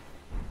get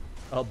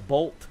a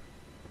bolt.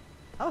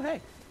 Oh,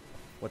 hey.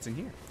 What's in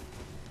here?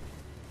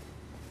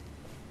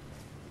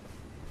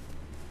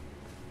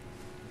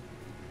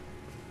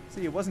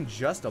 See, it wasn't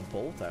just a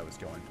bolt I was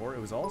going for.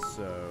 It was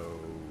also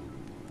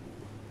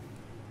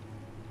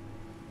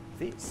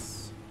this.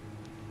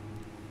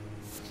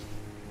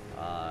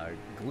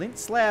 Glint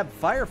Slab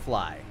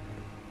Firefly.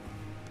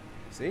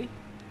 See?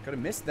 Could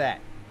have missed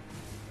that.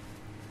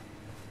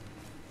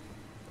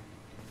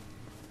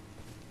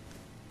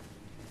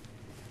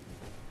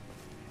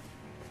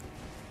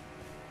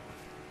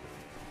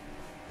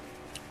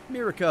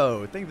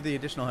 Mirako, thank you for the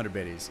additional 100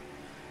 biddies.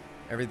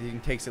 Everything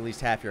takes at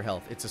least half your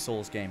health. It's a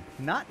Souls game.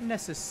 Not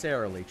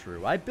necessarily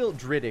true. I built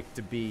Dryddik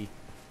to be,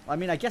 I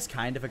mean, I guess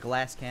kind of a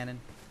glass cannon.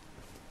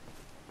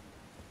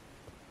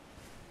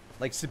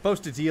 Like,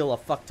 supposed to deal a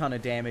fuck ton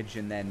of damage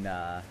and then,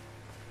 I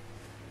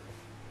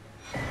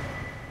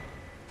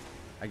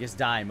guess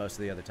die most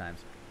of the other times.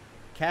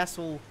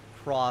 Castle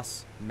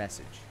Cross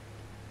message.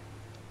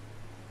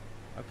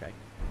 Okay.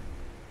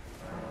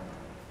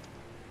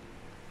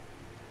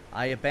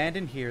 I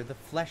abandon here the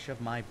flesh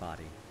of my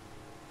body.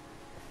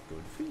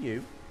 Good for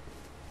you.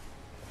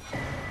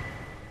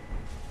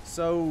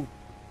 So,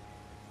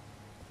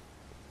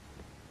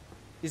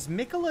 is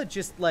Miquella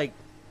just like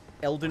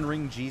Elden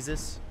Ring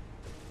Jesus?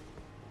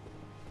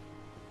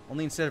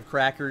 Only instead of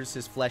crackers,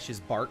 his flesh is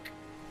bark.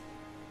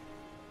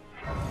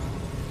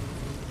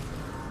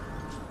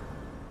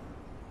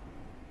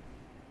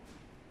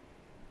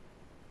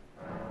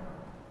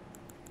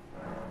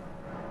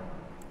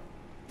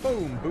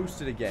 Boom,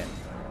 boosted again.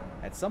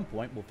 At some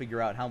point, we'll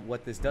figure out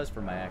what this does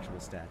for my actual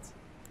stats.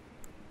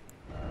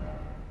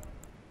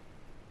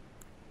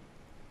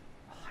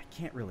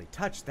 Can't really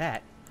touch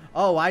that.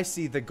 Oh, I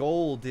see. The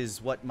gold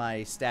is what my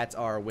stats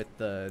are with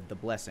the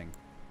blessing.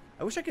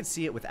 I wish I could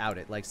see it without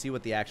it. Like, see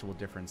what the actual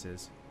difference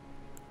is.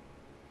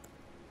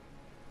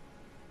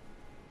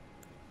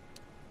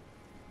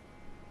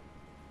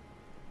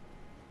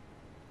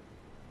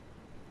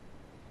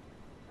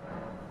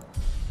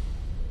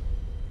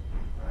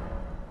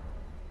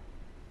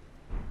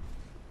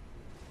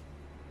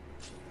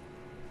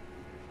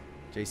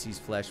 JC's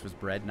flesh was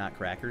bread, not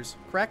crackers.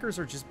 Crackers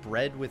are just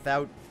bread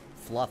without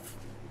fluff.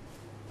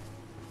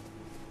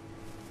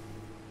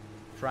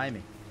 Try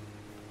me.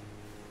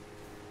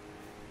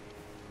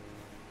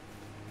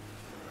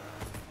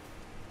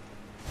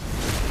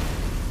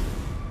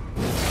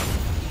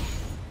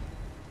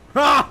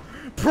 Ha!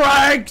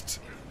 Pranked!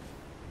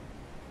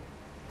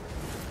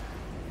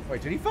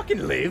 Wait, did he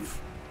fucking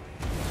live?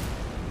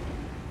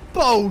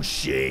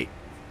 Bullshit!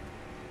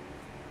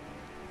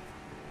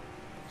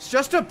 It's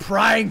just a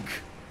prank!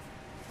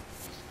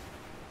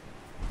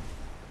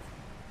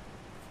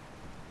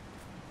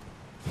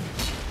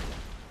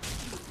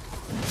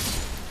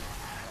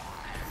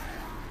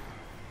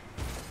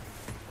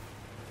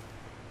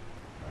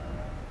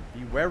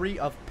 Be wary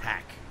of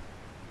pack.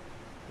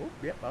 Oh,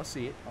 yep, I'll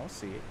see it. I'll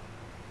see it.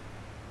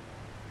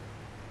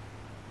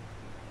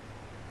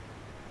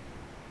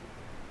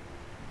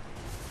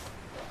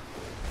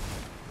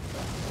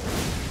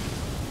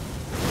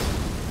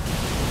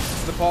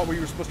 The part where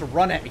you were supposed to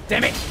run at me.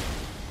 Damn it!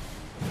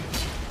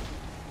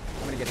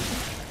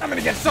 I'm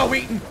gonna get so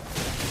eaten.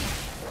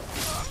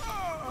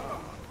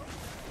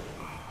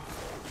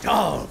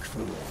 Dog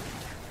food.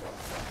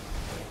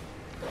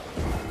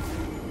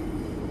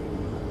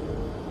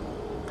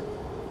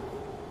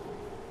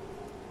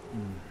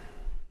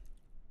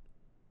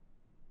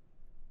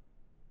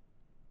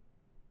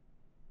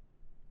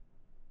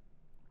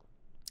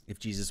 If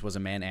Jesus was a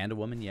man and a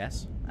woman,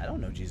 yes. I don't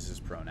know Jesus'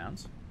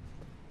 pronouns.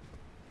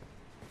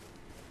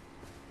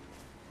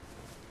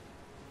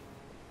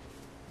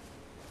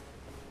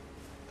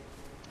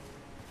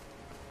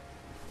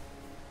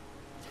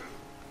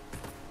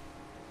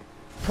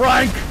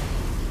 Prank!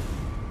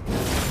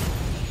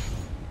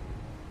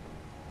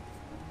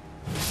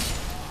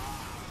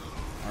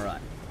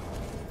 Alright.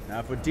 Now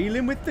if we're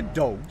dealing with the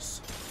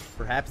dogs,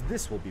 perhaps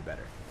this will be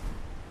better.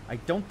 I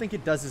don't think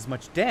it does as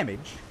much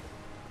damage.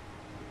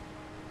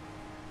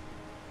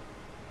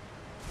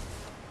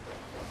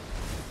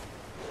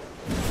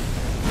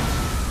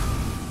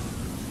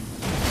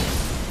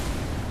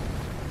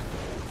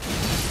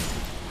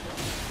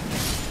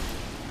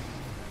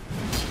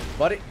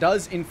 But it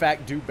does, in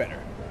fact, do better.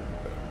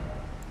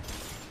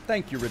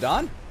 Thank you,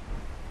 Radon.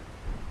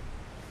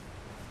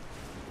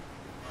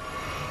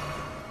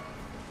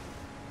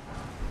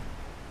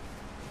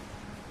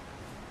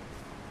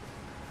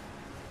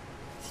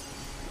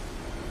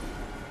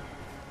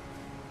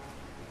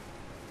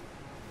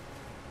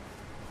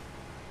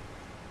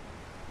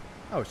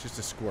 Oh, it's just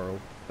a squirrel.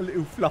 A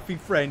little fluffy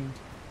friend.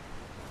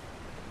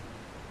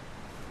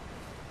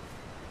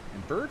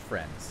 And bird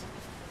friends.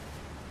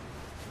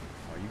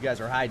 Oh, you guys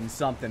are hiding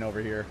something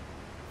over here.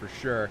 For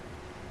sure.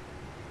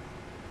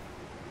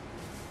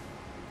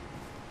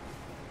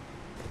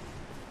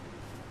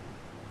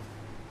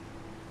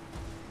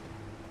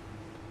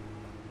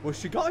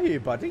 What's you got here,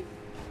 buddy?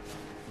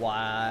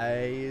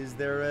 Why is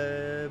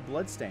there a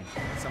bloodstain?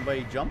 Did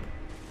somebody jump?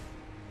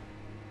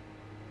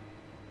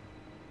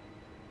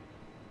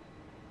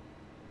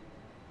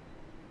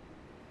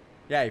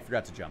 Yeah, he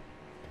forgot to jump.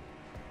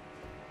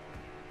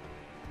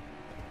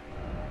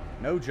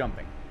 No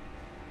jumping.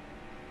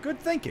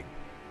 Good thinking.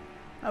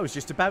 I was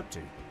just about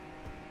to.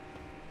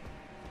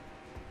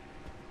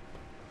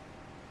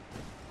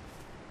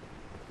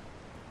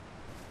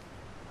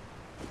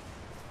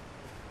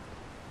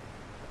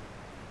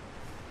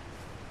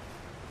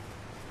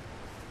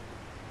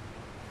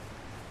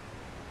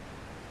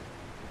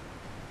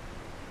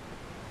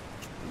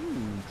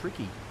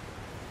 Tricky.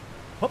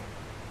 Hop.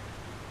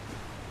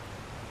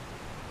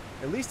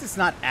 At least it's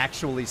not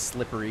actually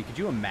slippery. Could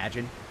you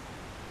imagine?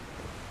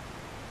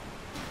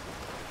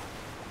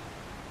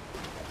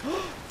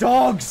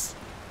 Dogs!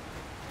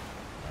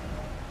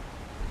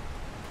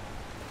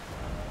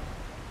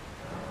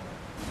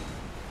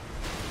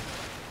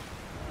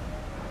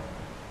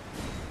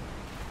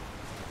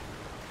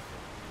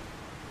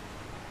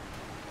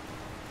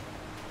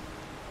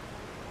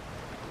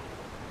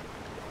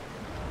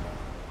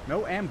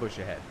 No ambush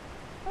ahead.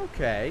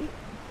 Okay.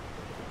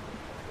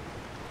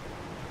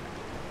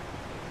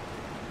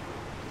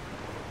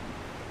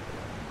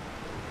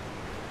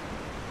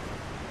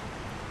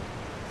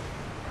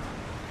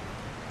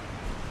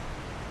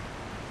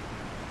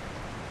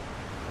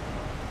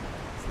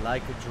 It's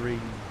like a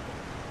dream.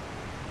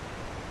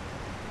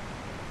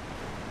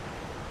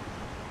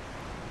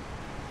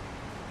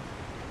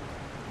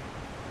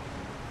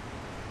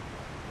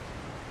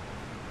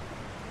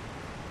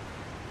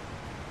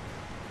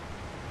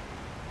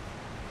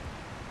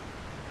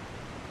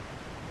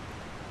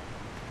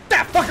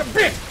 That fucking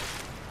bitch!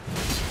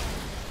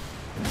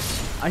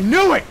 I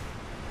knew it!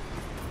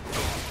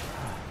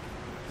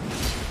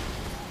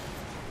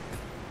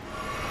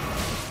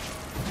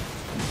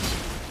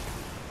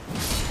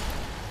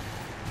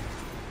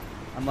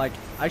 I'm like,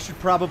 I should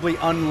probably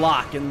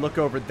unlock and look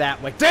over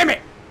that way. Damn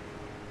it!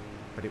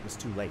 But it was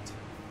too late.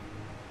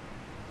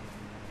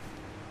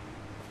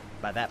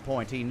 By that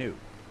point, he knew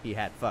he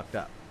had fucked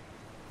up.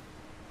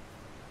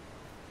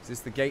 Is this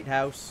the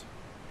gatehouse?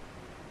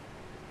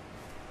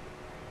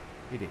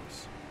 It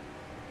is.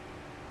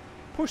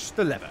 Push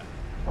the lever.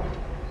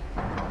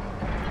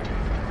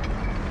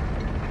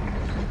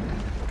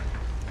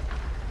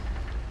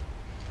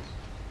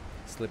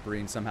 Slippery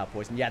and somehow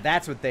poison. Yeah,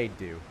 that's what they'd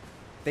do.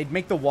 They'd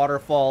make the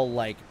waterfall,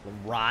 like,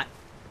 rot.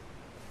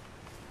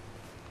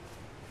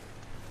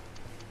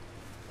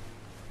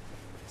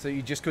 So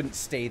you just couldn't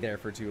stay there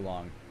for too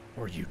long.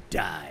 Or you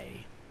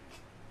die.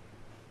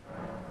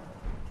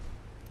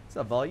 What's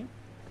up, volume?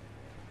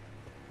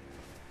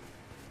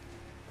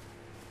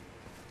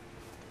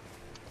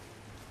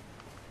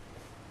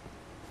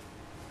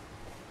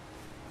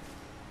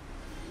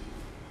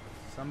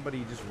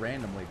 Somebody just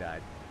randomly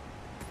died.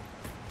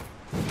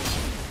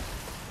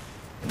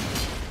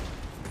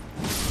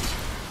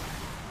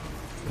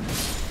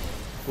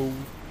 Ooh.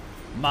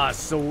 My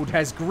sword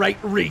has great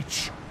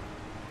reach.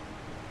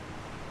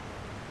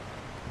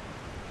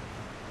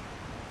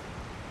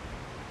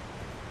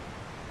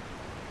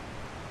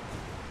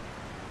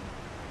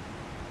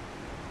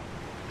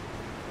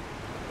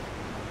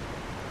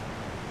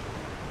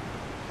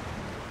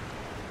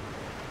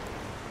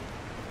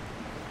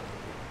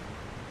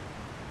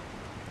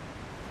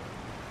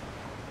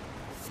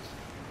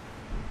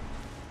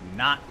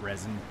 Not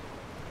resin.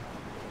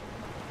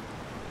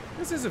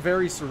 This is a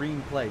very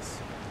serene place.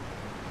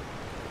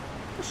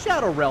 The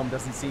Shadow Realm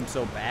doesn't seem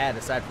so bad,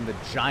 aside from the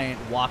giant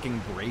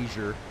walking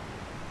brazier.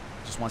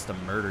 Just wants to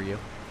murder you.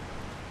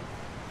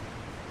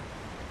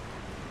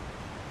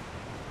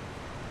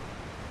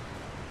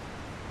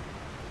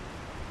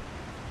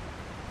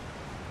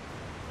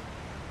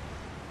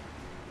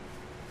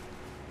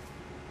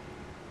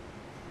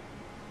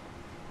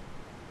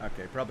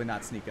 Okay, probably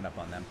not sneaking up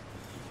on them.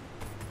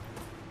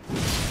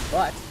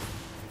 But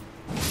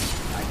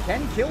I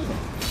can kill them.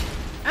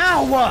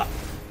 Ow!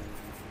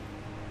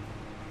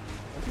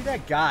 Don't be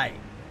that guy.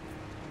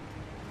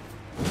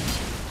 You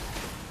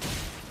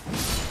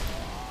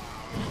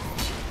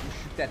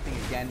shoot that thing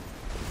again.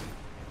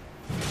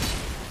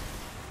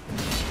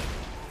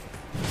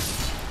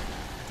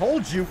 I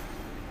told you.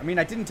 I mean,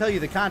 I didn't tell you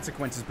the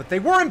consequences, but they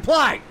were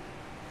implied.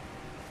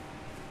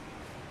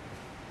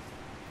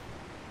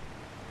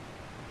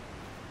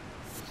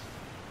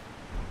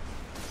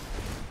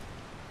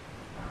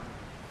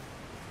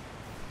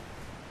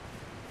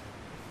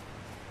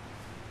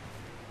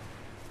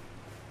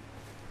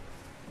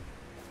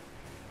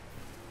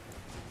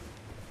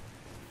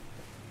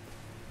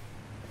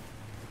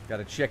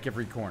 Gotta check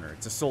every corner.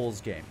 It's a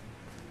Souls game.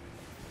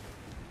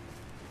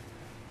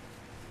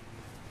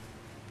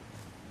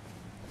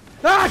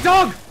 Ah,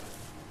 dog!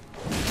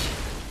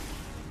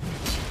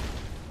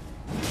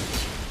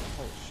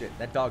 Oh shit,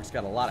 that dog's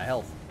got a lot of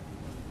health.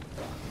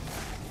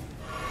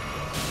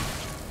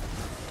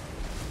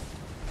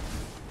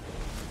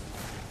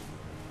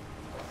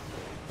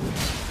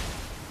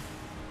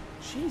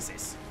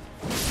 Jesus.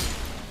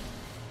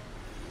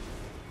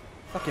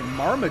 Fucking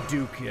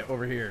Marmaduke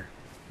over here.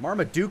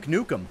 Marmaduke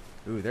Nukem.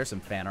 Ooh, there's some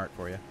fan art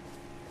for you.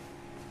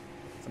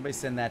 Somebody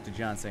send that to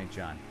John St.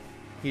 John.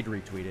 He'd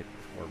retweet it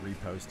or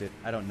repost it.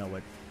 I don't know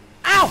what.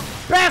 Ow!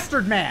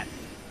 Bastard man!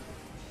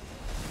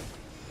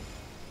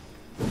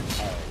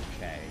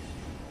 Okay.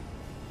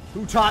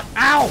 Who taught?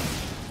 Ow!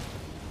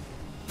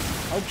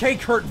 Okay,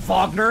 Kurt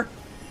Wagner,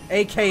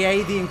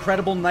 aka the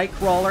Incredible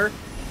Nightcrawler.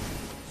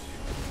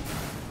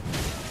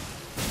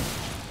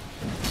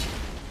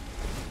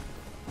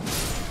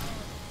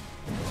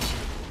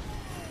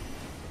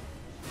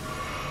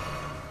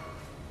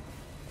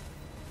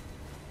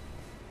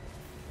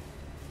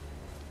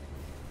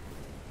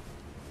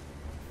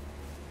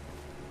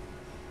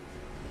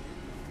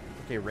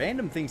 Okay,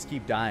 random things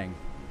keep dying.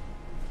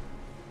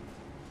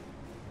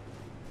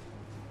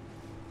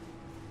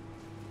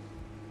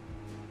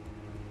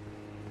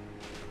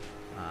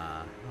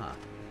 Uh-huh.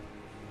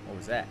 What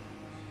was that?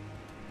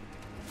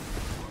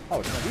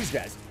 Oh, it's one of these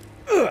guys.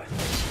 Ugh!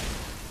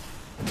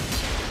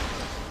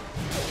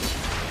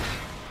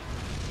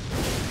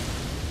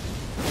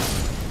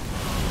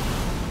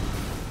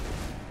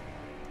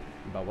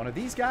 And by one of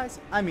these guys,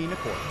 I mean a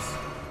corpse.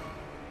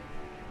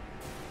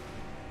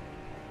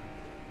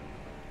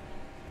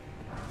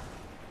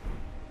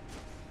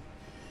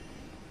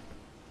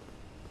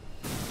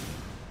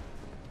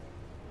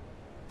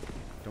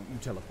 Don't you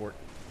teleport.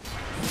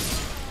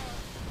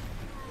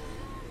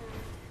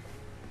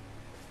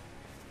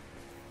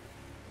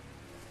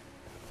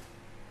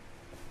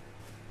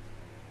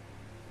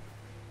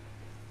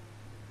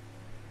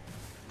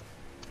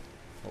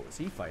 What was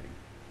he fighting?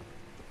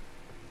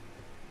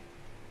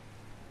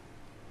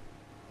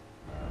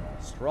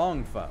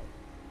 Strong foe.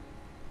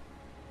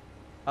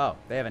 Oh,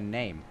 they have a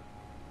name.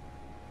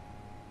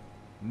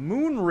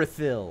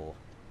 Moonrithil.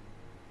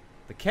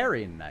 The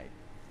Carrion Knight.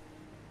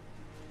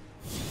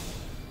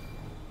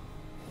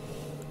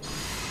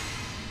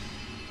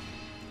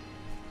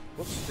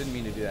 Whoops, didn't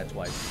mean to do that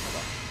twice.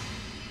 Hold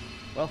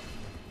on. Well,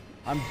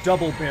 I'm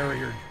double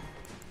barriered.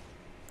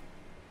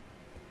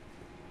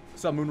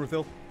 What's up,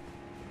 Moonrithil?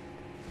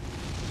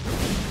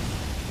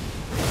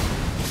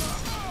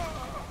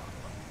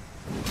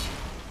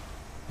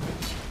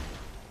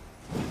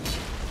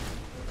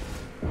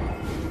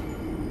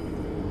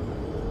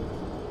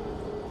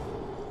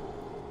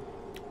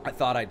 I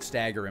thought I'd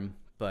stagger him,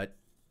 but,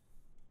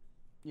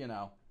 you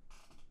know,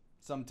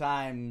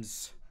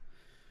 sometimes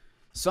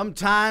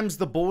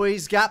the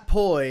boys got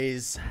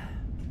poise.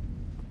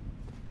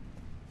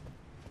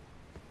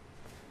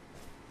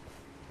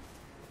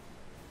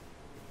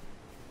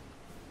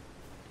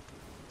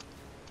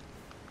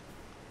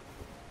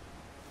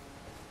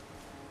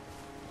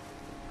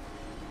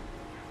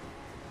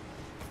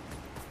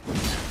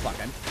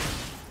 Fucking.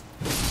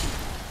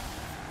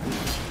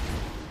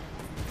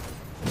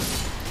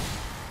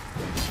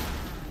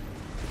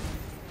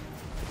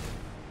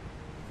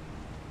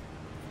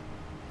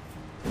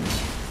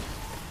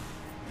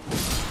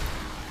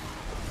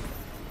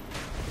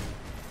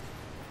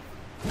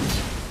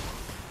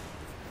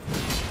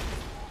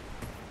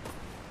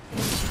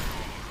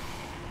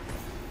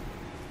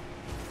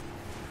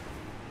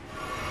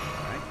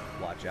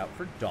 Watch out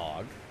for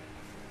dog.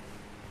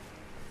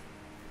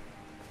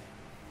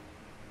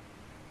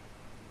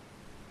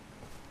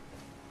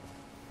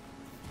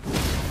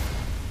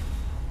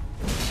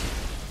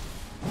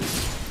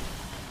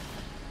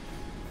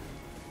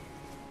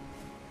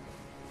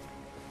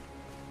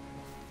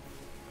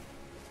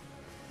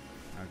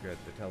 Oh good,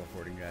 the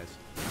teleporting guys.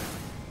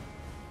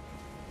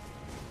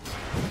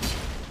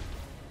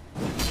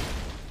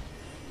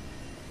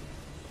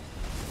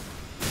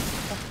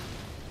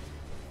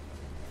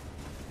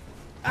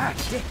 Ah,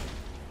 dick!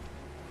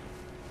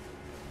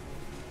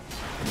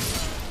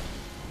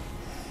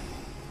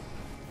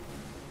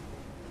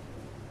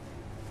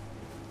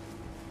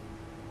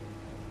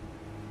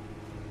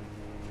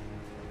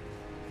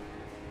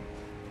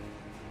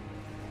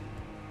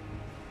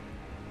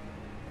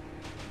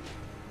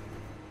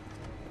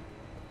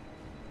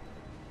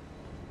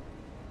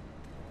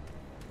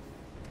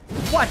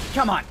 What?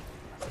 Come on!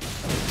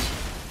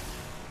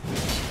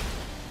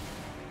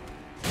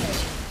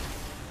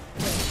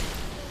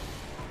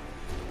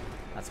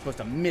 Supposed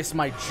to miss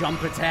my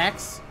jump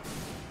attacks?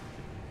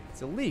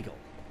 It's illegal.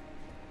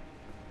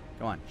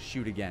 Go on,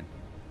 shoot again.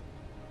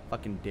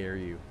 Fucking dare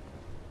you.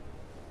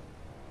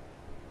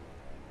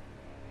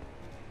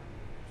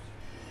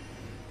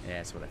 Yeah,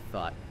 that's what I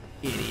thought.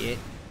 Idiot.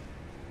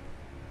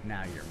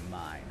 Now you're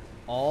mine.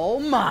 All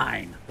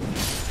mine!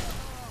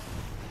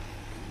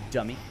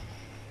 Dummy.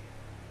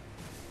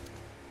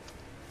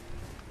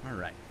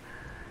 Alright.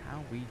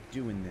 How we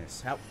doing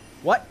this? How...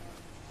 What?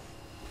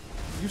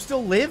 You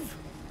still live?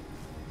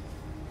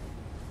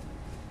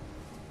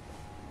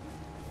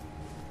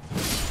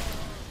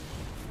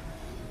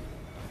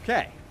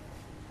 Okay.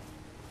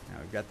 Now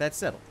we've got that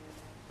settled.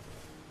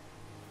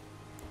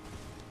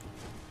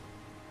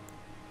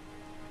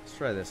 Let's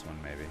try this one,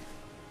 maybe.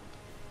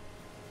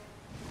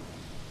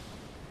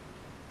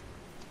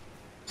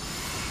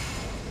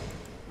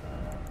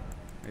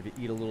 Maybe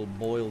eat a little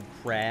boiled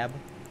crab.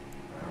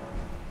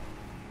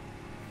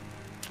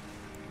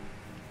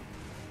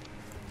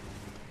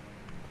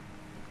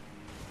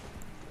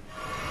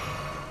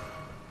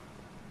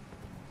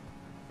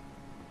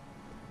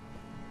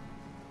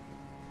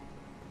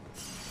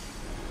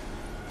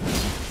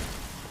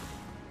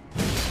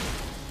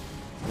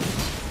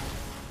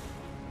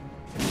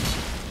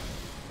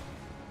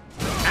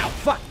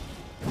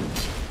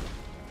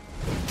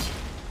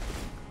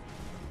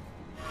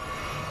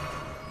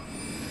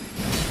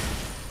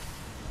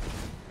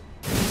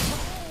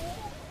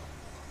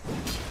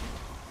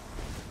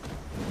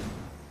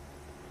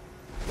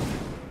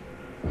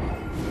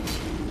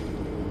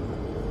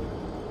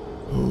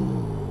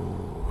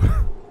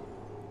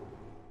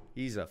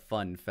 He's a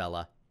fun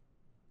fella.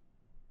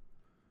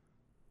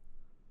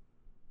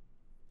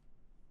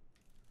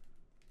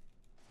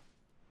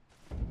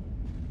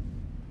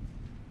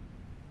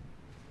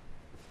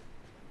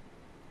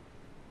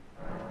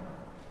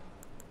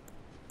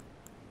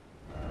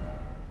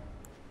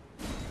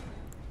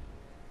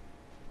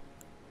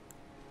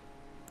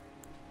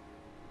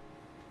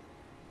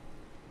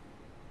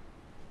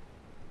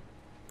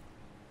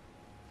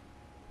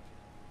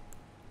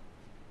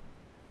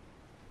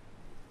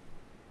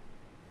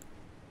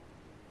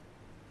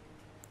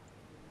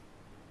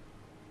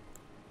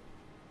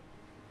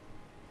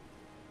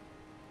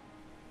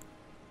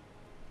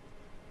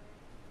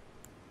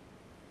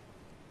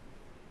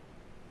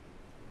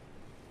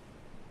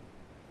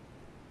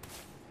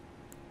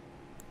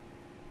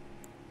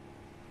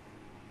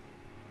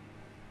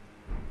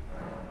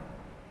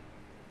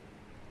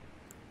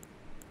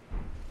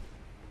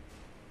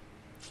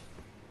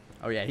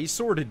 Oh yeah, he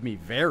sorted me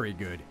very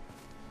good.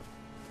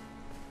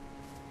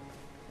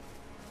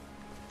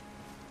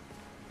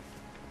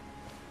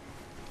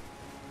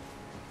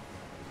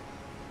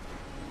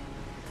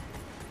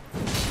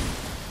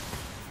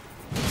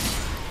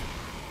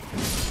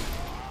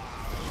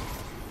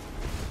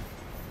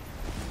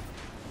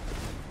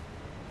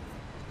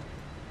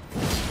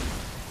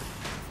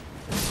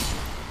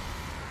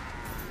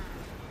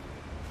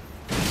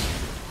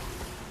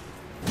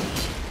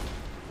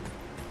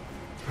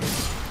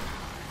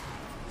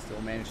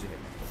 Managed to hit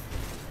me.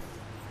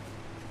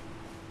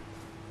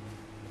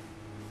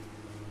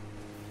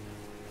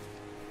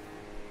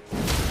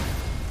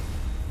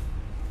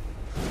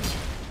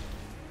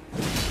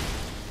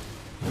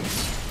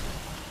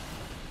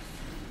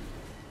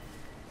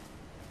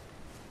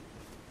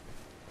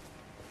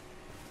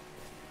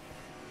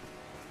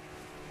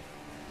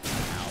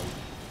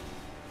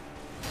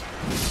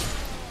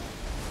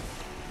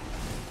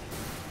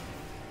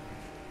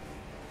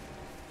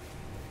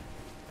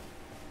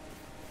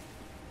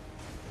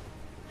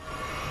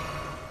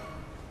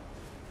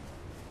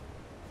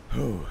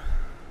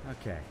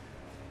 Okay,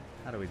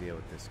 how do we deal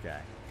with this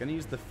guy? Gonna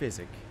use the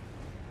physic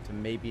to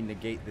maybe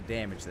negate the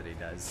damage that he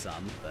does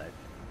some, but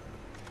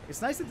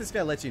it's nice that this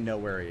guy lets you know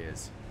where he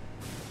is.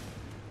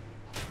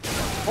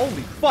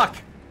 Holy fuck!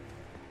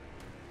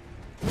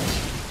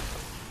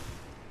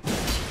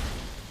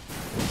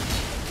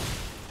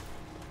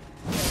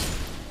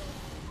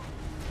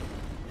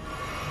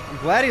 I'm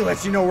glad he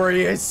lets you know where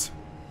he is.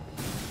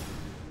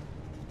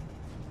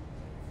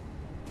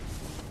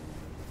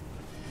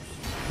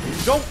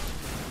 Don't.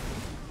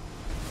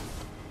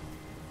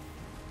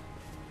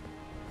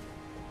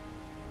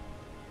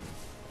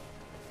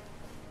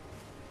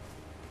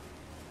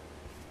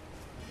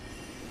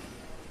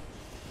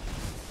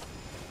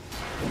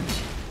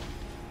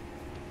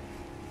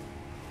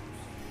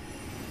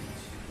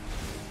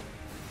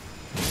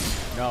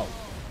 No.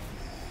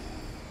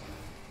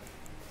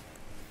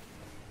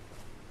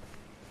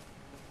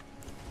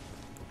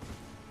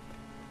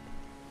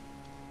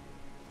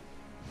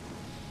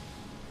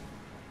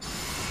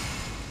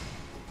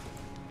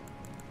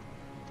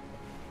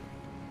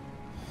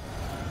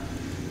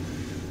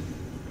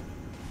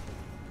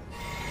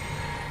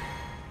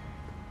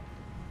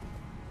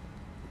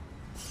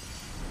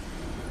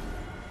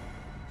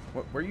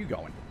 Where are you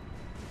going?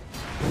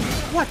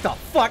 What the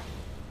fuck?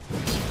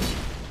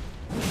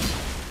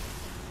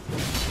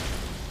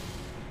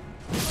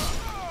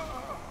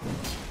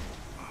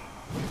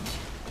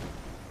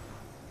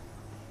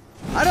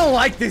 I don't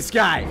like this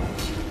guy.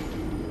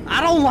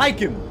 I don't like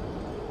him.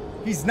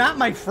 He's not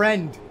my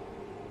friend.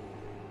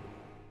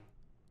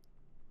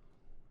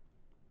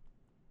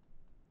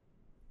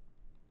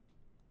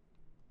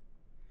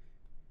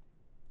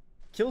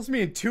 Kills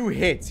me in 2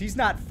 hits. He's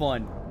not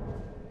fun.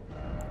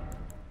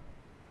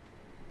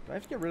 Do I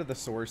have to get rid of the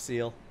source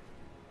seal?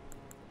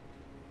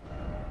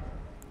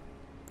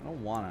 I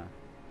don't wanna.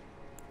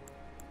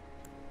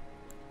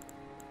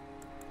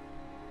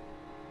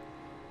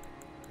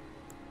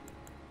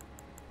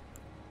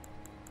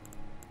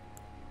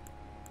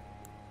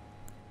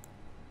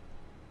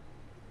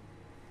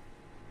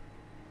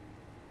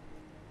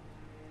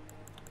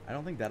 I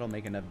don't think that'll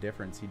make enough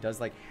difference. He does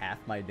like half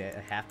my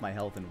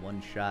health in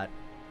one shot.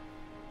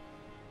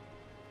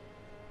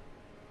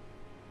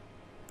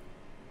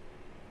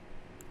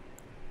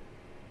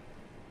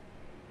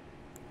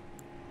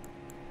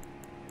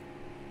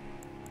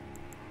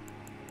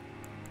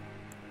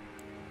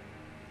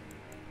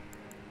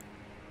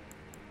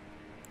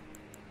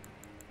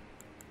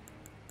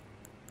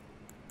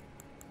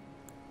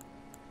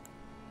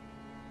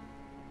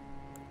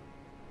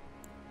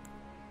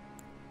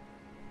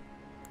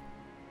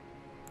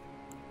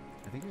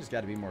 I think you just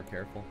got to be more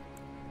careful.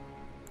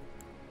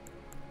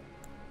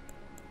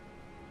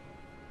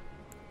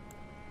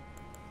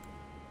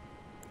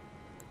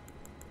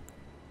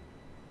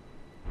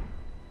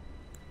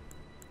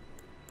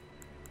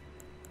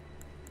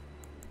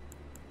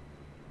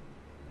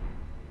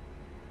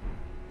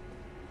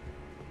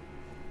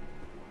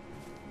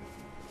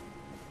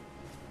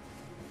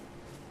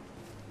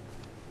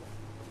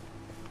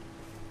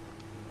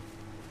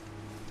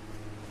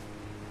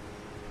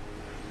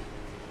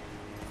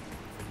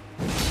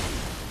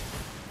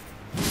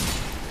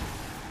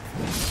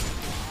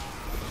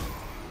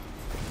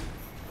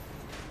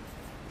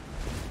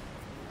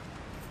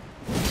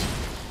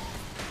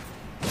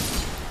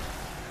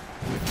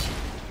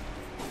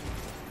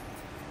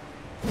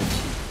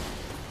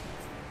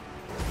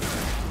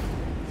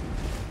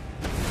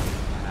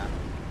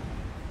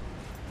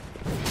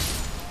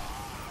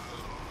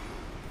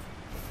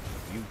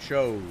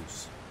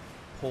 chose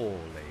poorly.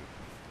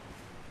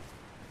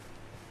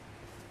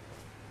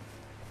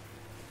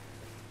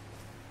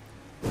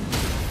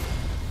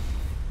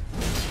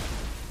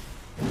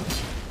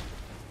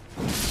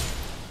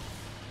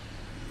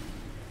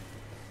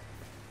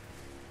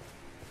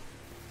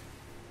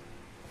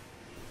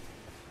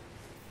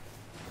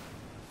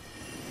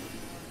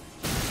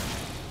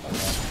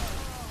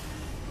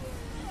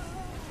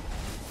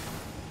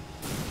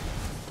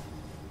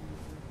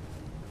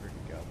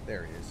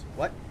 There he is.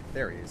 What?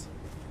 There he is.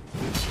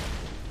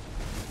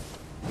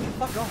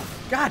 Fuck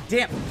off. God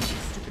damn.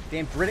 Stupid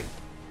damn Dryddik.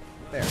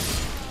 There.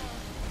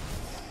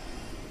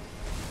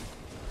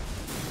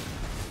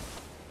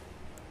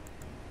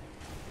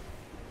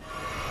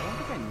 I don't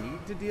think I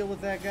need to deal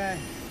with that guy. I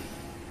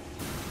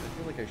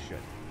feel like I should.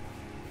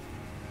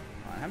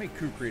 Come on, how many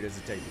kukri does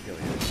it take to kill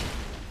you?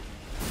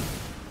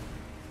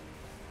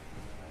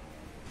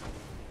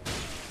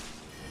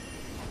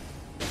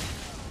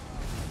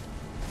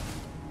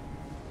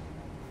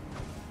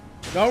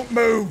 Don't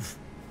move!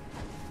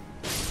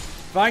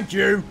 Thank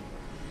you!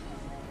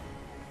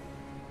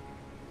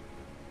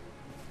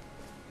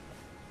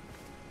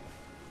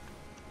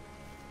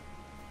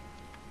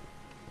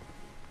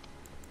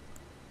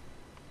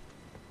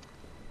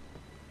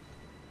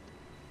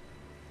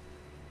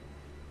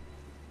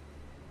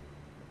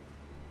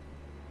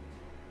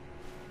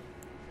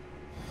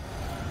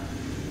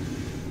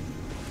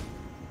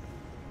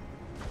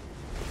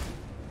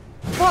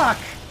 Fuck!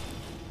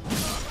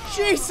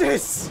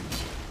 Jesus!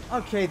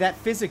 Okay, that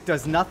physic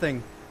does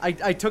nothing.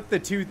 I took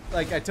the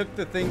I took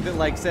the thing that,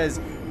 like, says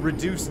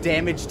reduce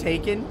damage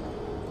taken.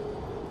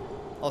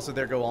 Also,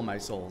 there go all my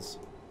souls.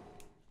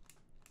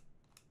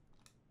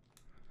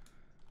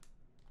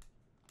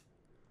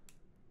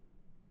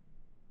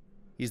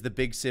 He's the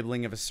big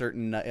sibling of a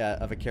certain,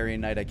 of a Carrion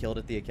Knight I killed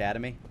at the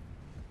academy.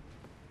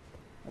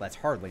 Well, that's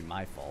hardly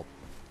my fault.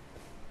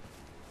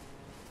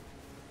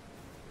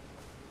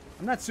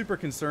 I'm not super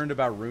concerned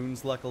about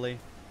runes, luckily.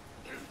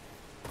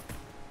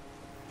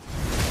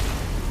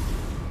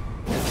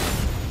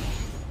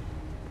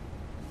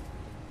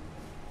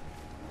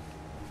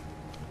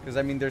 Because,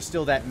 I mean, there's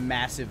still that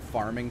massive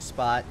farming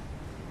spot.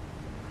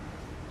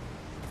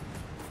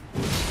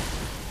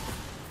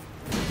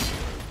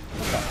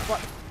 What the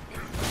fuck?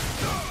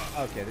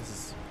 Okay, this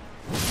is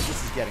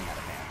getting out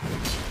of hand.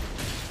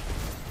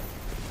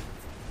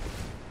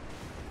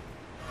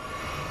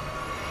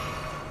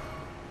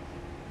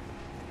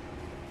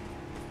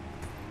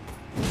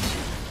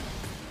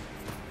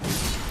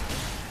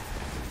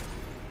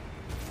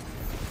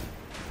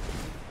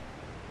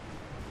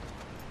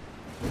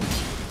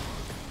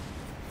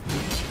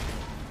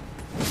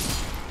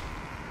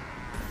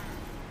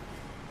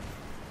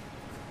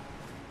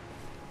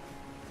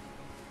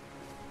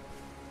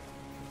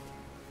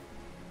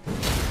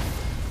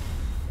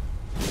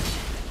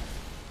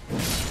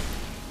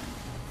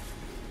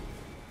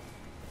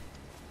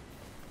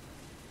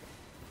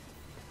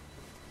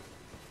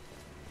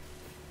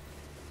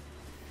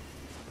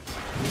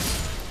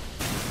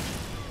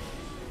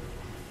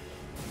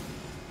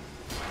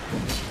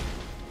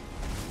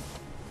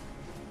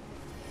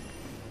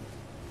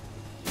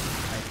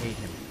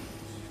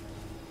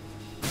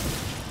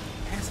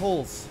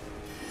 Assholes.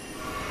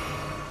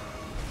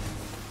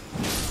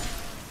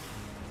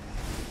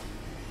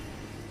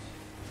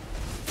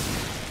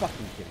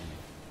 Fucking kidding me.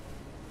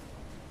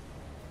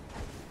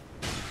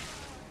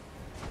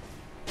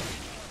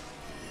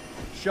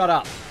 Shut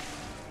up.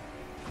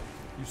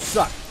 You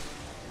suck.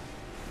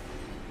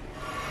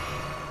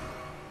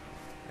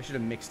 I should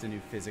have mixed a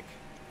new physic.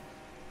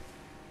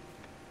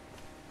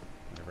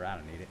 Whatever, I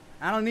don't need it.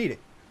 I don't need it.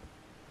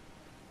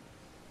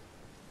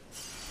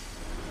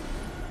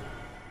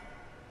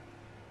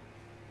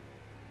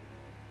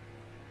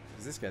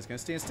 This guy's gonna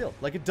stand still,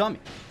 like a dummy.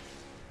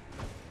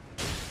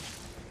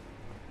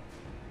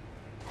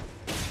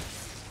 Are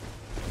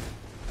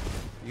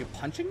you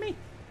punching me?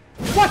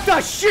 What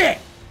the shit?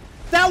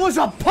 That was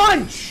a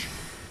punch!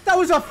 That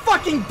was a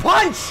fucking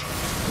punch!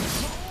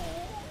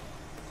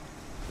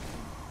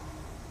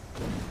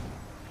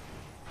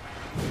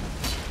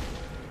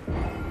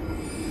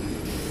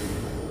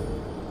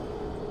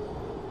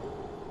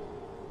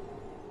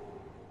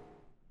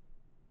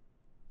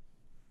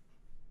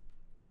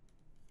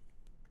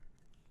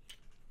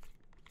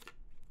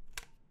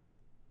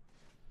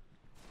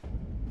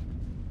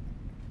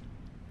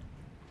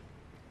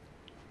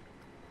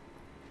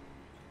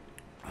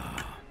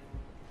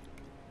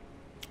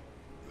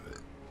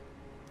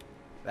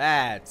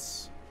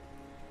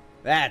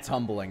 That's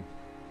humbling.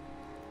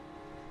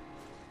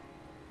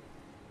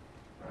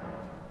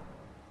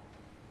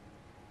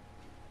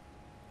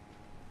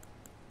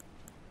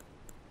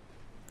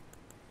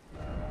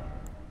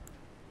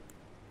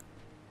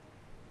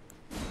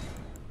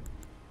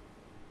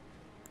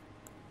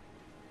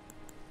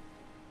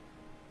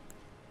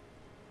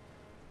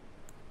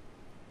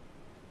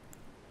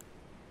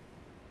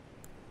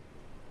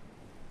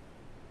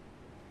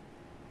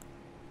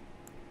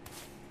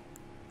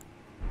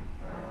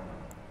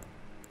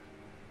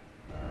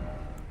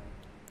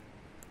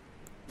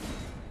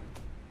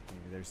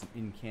 there's an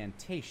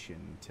incantation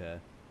to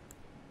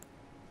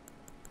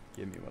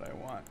give me what I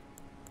want.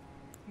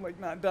 Like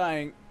not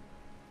dying.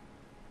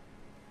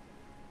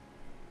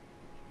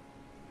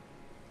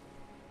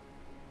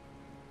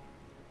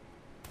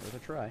 Worth a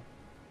try.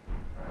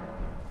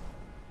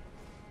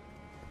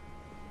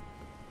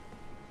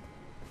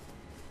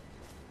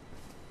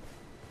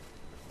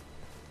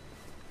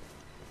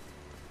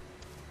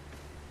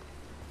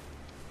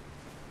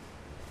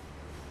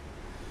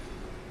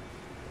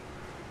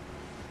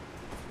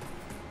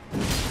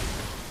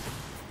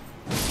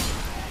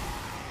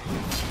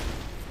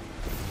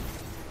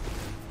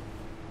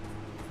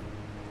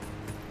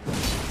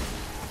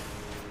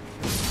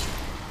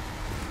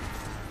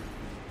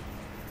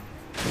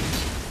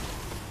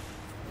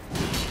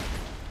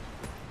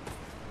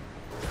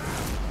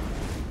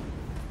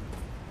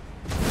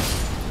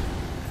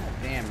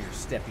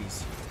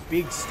 Steppies.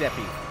 Big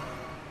steppy.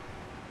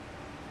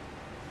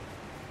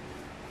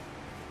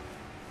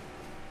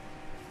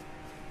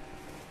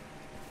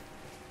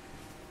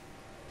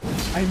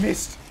 I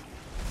missed.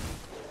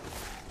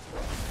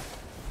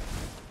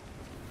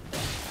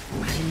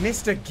 I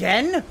missed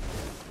again?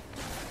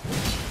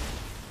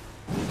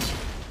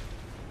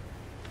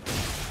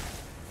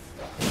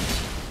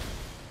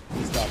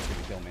 These dogs are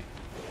gonna kill me.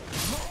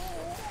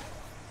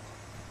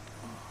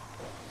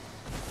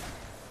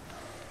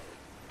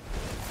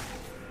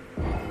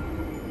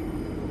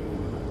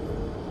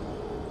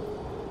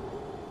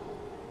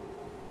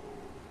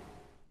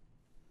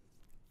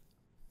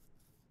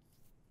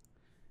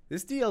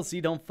 This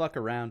DLC don't fuck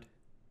around.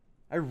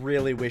 I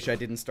really wish I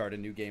didn't start a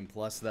new game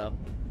plus, though.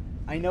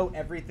 I know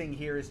everything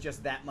here is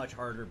just that much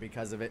harder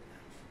because of it.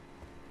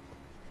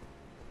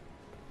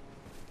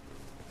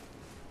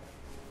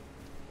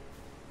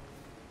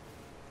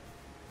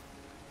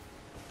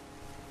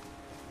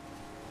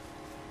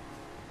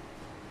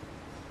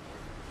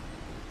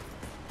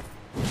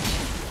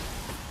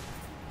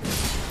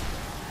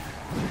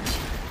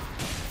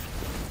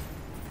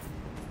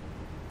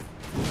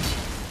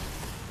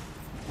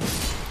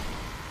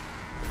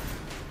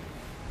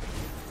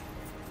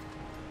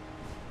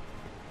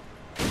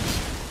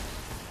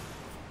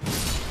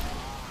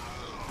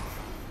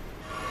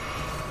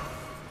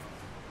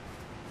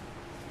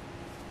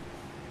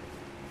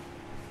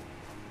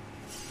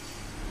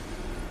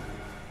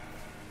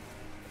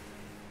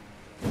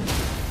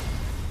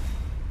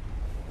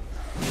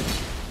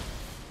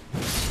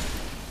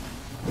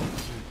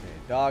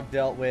 Dog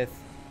dealt with.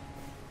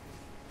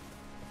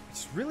 I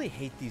just really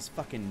hate these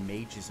fucking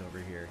mages over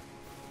here.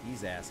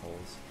 These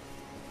assholes.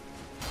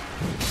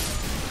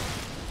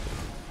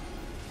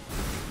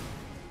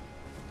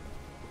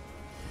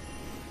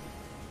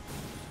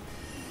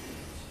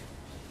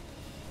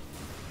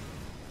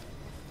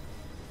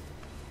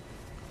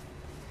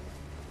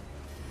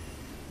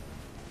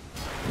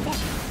 Fuck.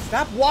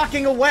 Stop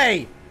walking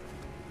away!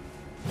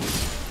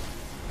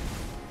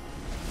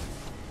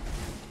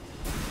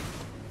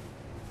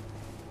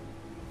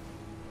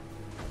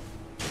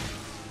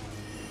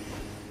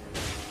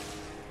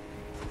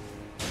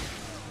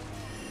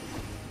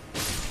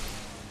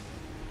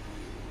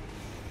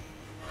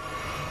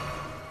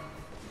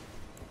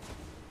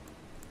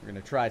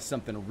 Try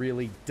something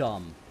really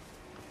dumb.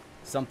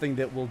 Something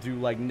that will do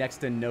like next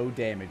to no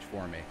damage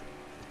for me.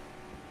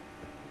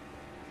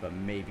 But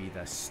maybe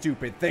the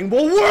stupid thing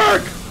will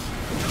work!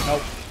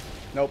 Nope.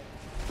 Nope.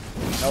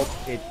 Nope.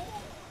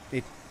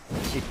 It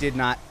did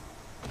not.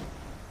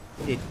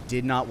 It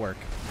did not work.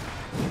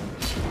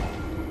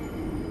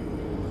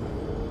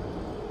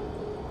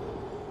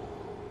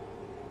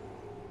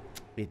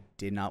 It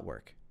did not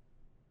work.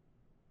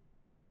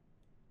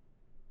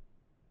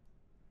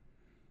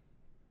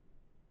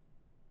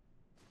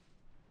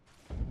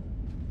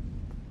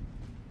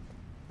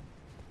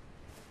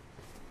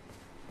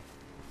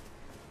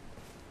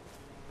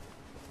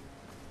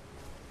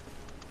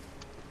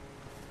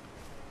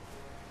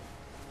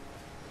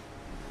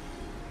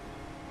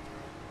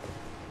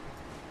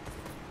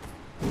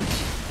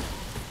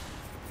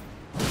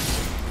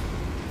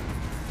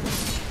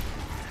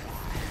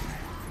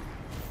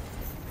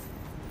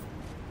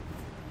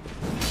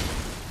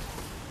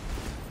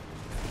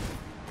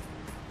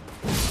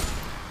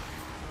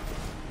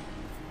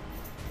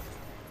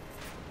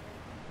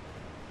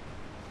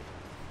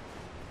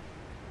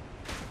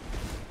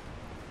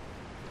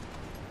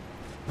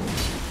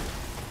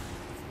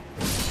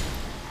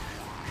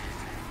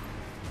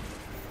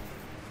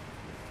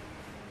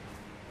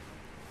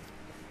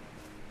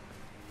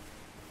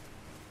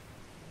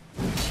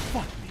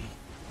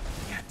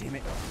 Damn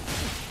it.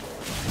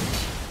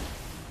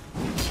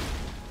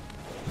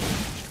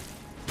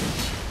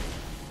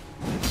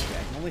 Okay,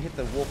 I can only hit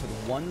the wolf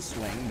with one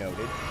swing,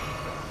 noted.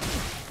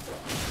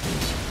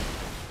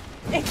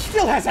 It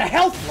still has a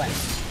health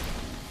left!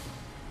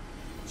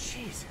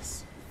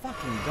 Jesus.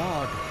 Fucking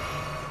dog.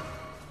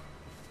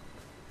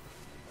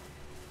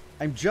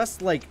 I'm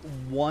just like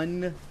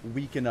one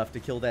weak enough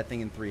to kill that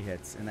thing in 3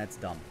 hits, and that's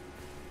dumb.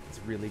 It's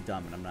really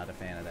dumb, and I'm not a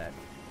fan of that.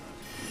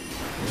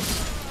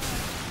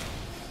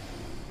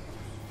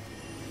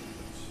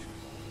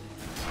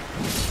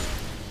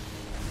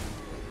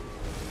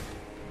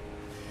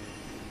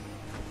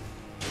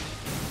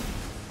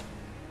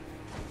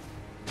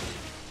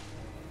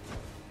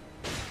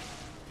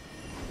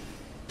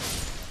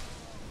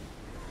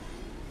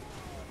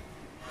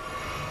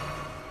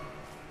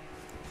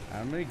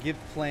 I'm gonna give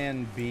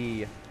plan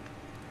B.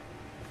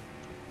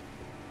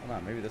 Hold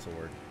on, maybe this will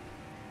work.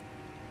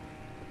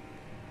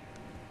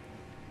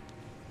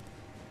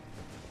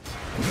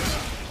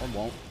 Or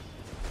won't.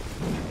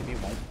 Maybe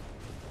it won't.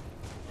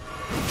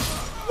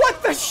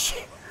 What the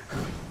shit?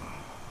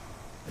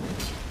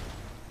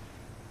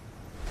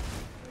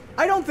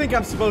 I don't think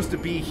I'm supposed to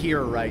be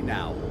here right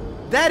now.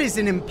 That is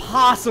an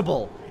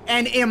impossible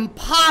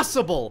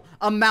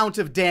amount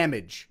of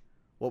damage.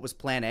 What was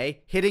plan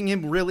A? Hitting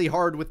him really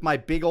hard with my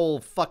big ol'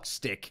 fuck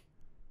stick.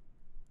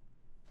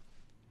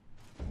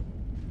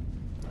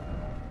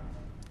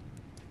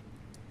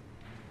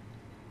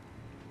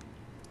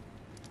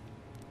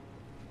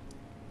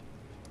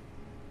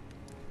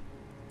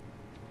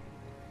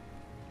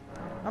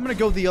 I'm gonna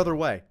go the other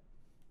way.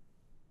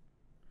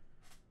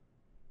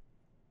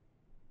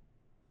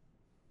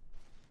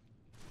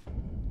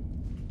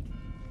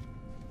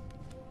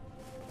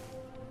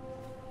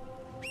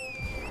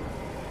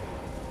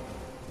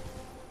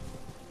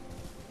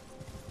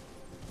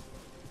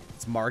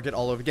 It's Margit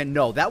all over again.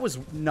 No, that was...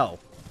 No.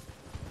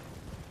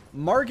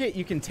 Margit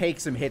you can take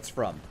some hits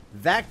from.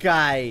 That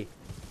guy...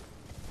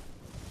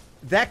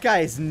 That guy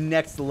is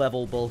next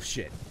level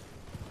bullshit.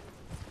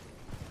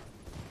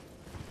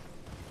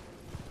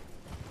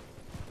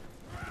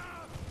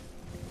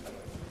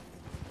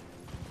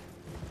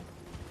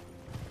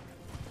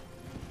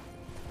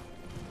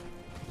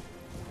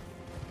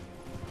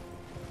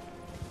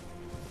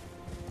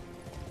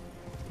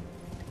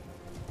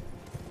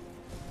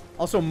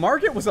 Also,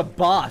 Margit was a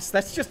boss.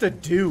 That's just a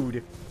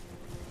dude.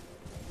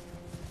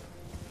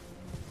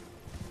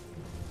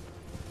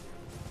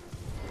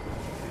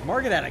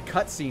 Margit had a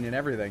cutscene and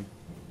everything.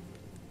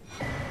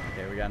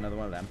 Okay, we got another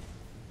one of them.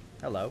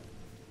 Hello.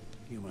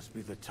 You must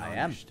be the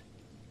tarnished.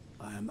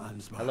 I am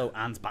Ansbach. Hello,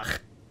 Ansbach.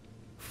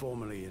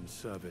 Formerly in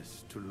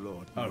service to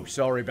Lord. Oh,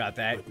 sorry about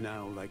that. But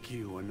now, like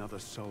you, another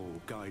soul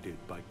guided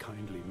by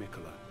kindly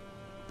Mikola.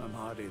 I'm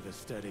hardly the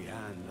steady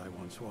hand I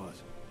once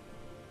was.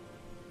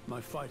 My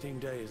fighting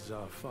days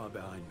are far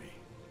behind me,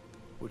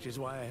 which is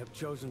why I have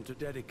chosen to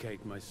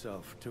dedicate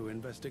myself to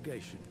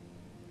investigation,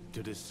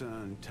 to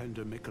discern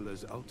Tender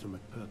Mikola's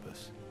ultimate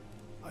purpose.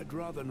 I'd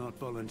rather not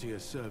volunteer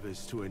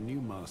service to a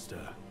new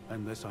master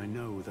unless I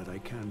know that I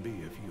can be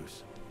of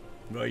use.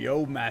 Well, your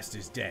old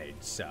master's dead,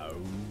 so...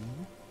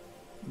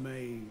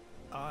 May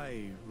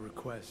I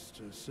request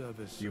a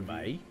service? You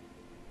may.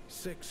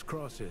 6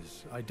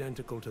 crosses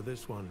identical to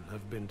this one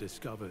have been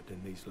discovered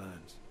in these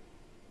lands.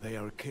 They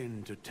are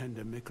akin to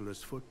Tender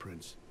Mikola's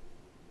footprints,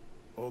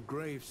 or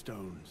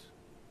gravestones,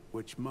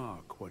 which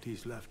mark what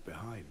he's left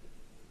behind.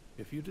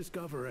 If you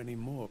discover any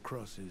more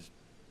crosses,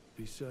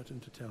 be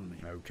certain to tell me.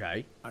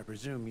 Okay. I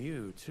presume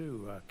you,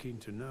 too, are keen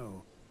to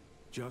know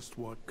just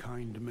what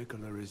kind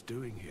Mikola is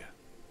doing here.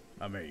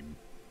 I mean...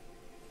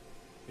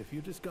 If you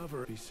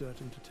discover, be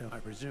certain to tell. I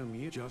presume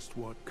you just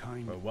what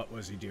kind... Well, what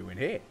was he doing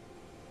here?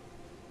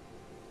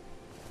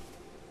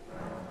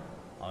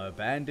 I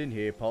abandoned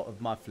here part of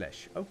my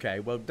flesh.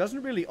 Okay, well, it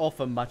doesn't really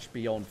offer much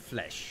beyond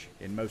flesh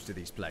in most of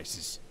these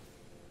places.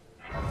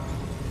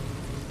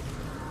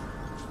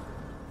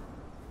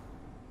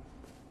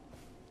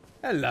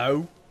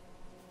 Hello.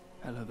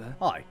 Hello there.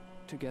 Hi.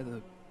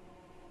 Together,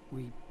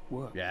 we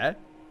work. Yeah?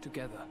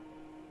 Together,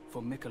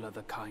 for Mikola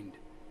the Kind.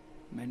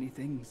 Many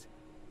things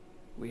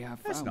we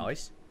have That's found.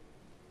 nice.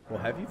 What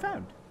have you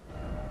found?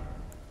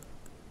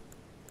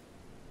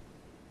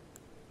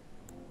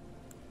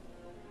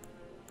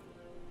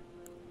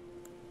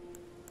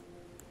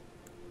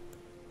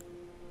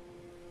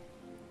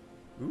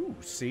 Ooh,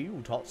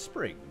 sealed hot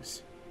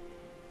springs.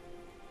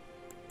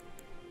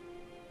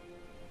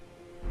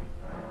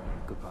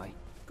 Goodbye.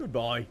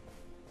 Goodbye.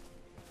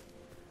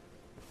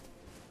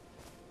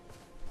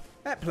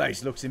 That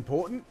place looks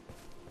important.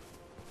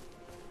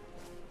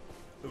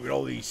 Look at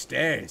all these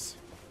stairs.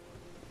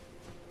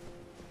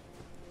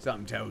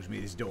 Something tells me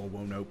this door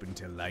won't open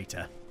till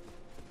later.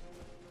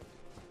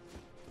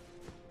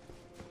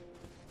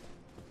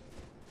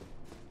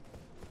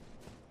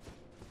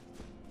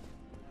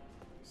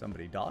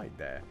 Somebody died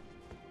there.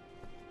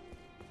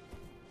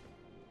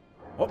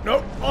 Oh,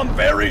 no! I'm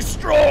very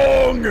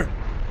strong!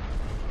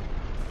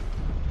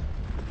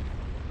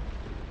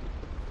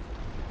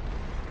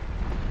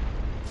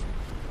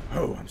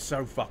 Oh, I'm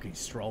so fucking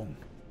strong.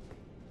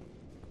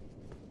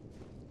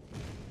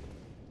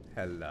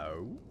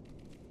 Hello?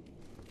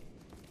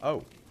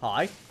 Oh,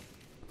 hi.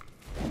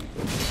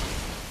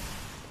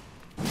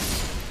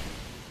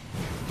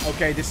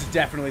 Okay, this is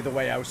definitely the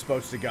way I was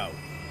supposed to go.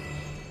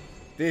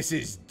 This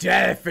is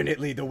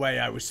definitely the way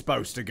I was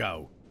supposed to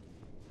go.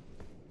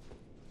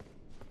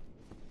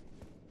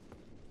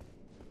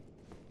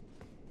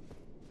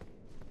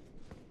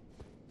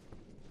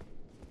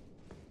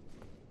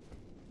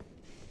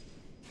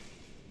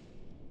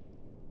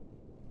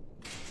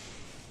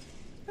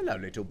 Hello,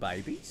 little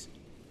babies.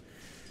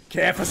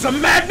 Care for some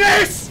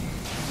madness?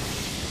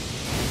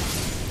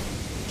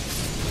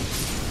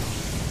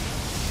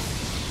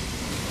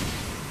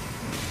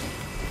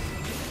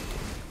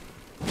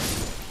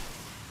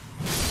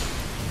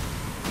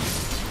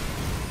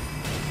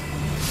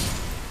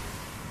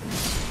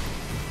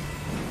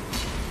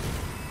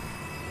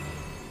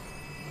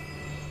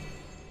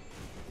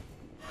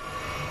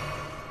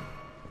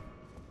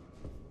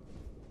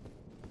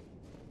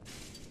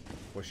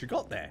 you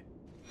got there?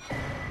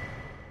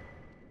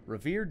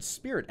 Revered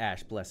Spirit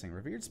Ash Blessing.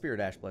 Revered Spirit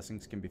Ash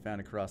Blessings can be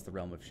found across the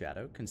Realm of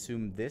Shadow.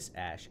 Consume this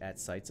ash at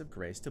sites of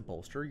grace to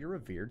bolster your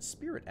Revered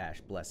Spirit Ash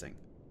Blessing.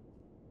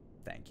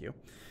 Thank you.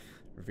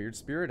 Revered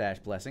Spirit Ash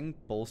Blessing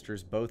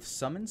bolsters both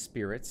Summon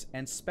Spirits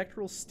and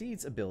Spectral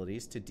Steed's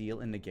abilities to deal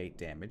and negate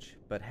damage,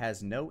 but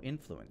has no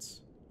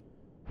influence.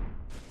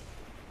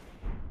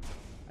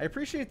 I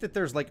appreciate that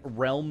there's, like,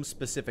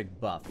 realm-specific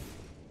buff,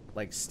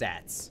 like,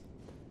 stats.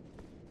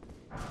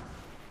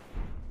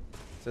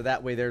 So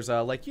that way there's,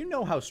 like, you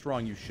know how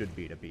strong you should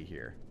be to be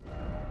here.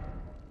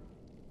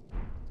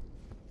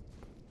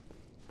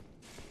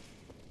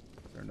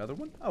 Is there another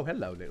one? Oh,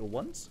 hello, little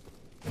ones.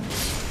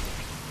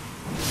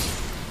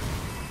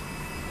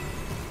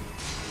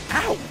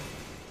 Ow!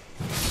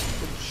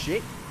 Little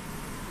shit.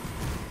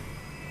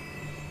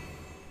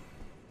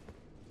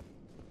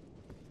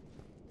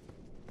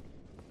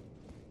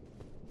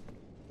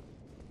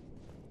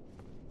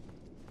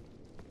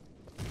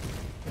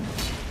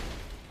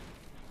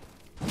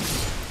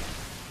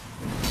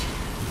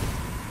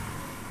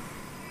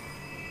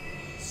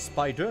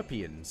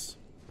 Spiderpians.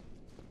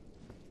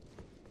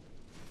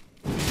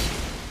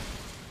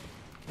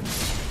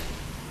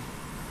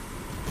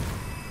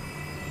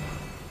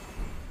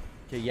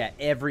 Okay, yeah,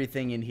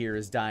 everything in here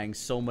is dying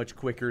so much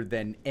quicker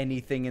than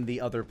anything in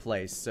the other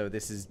place, so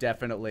this is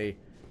definitely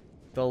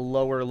the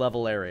lower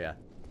level area.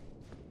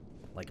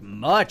 Like,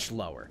 much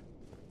lower.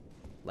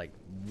 Like,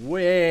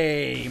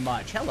 way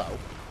much. Hello.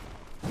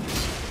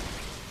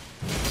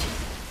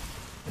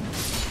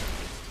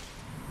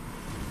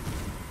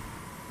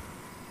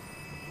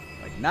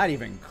 Like, not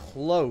even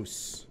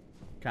close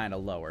kind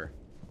of lower.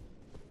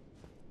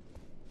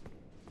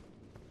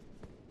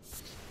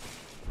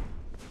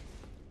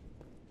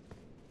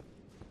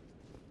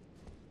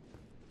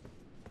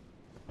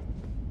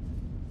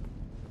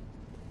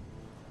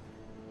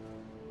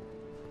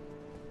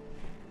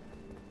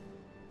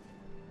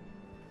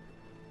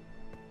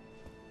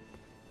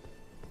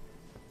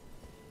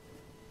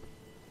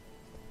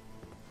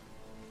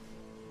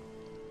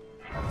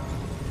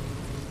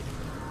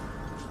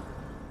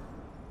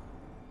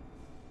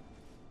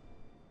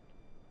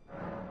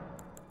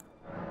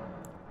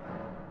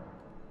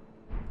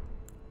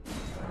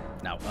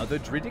 Now, other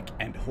Dryddik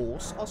and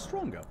horse are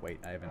stronger. Wait,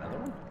 I have another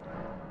one?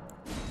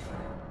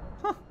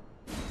 Huh.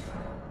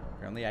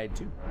 Apparently I had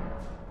two.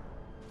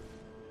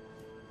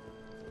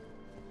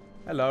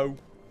 Hello.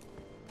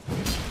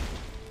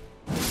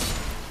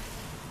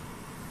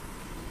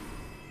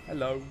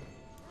 Hello.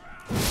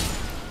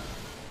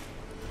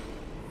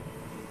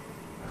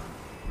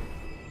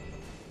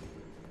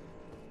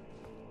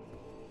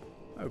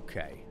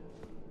 Okay.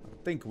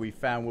 I think we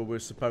found where we're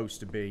supposed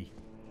to be.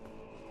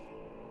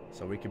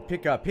 So we can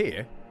pick up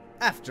here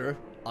after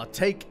I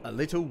take a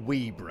little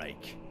wee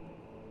break.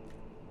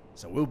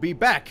 So we'll be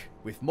back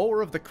with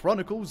more of the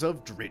Chronicles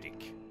of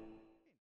Dryddik.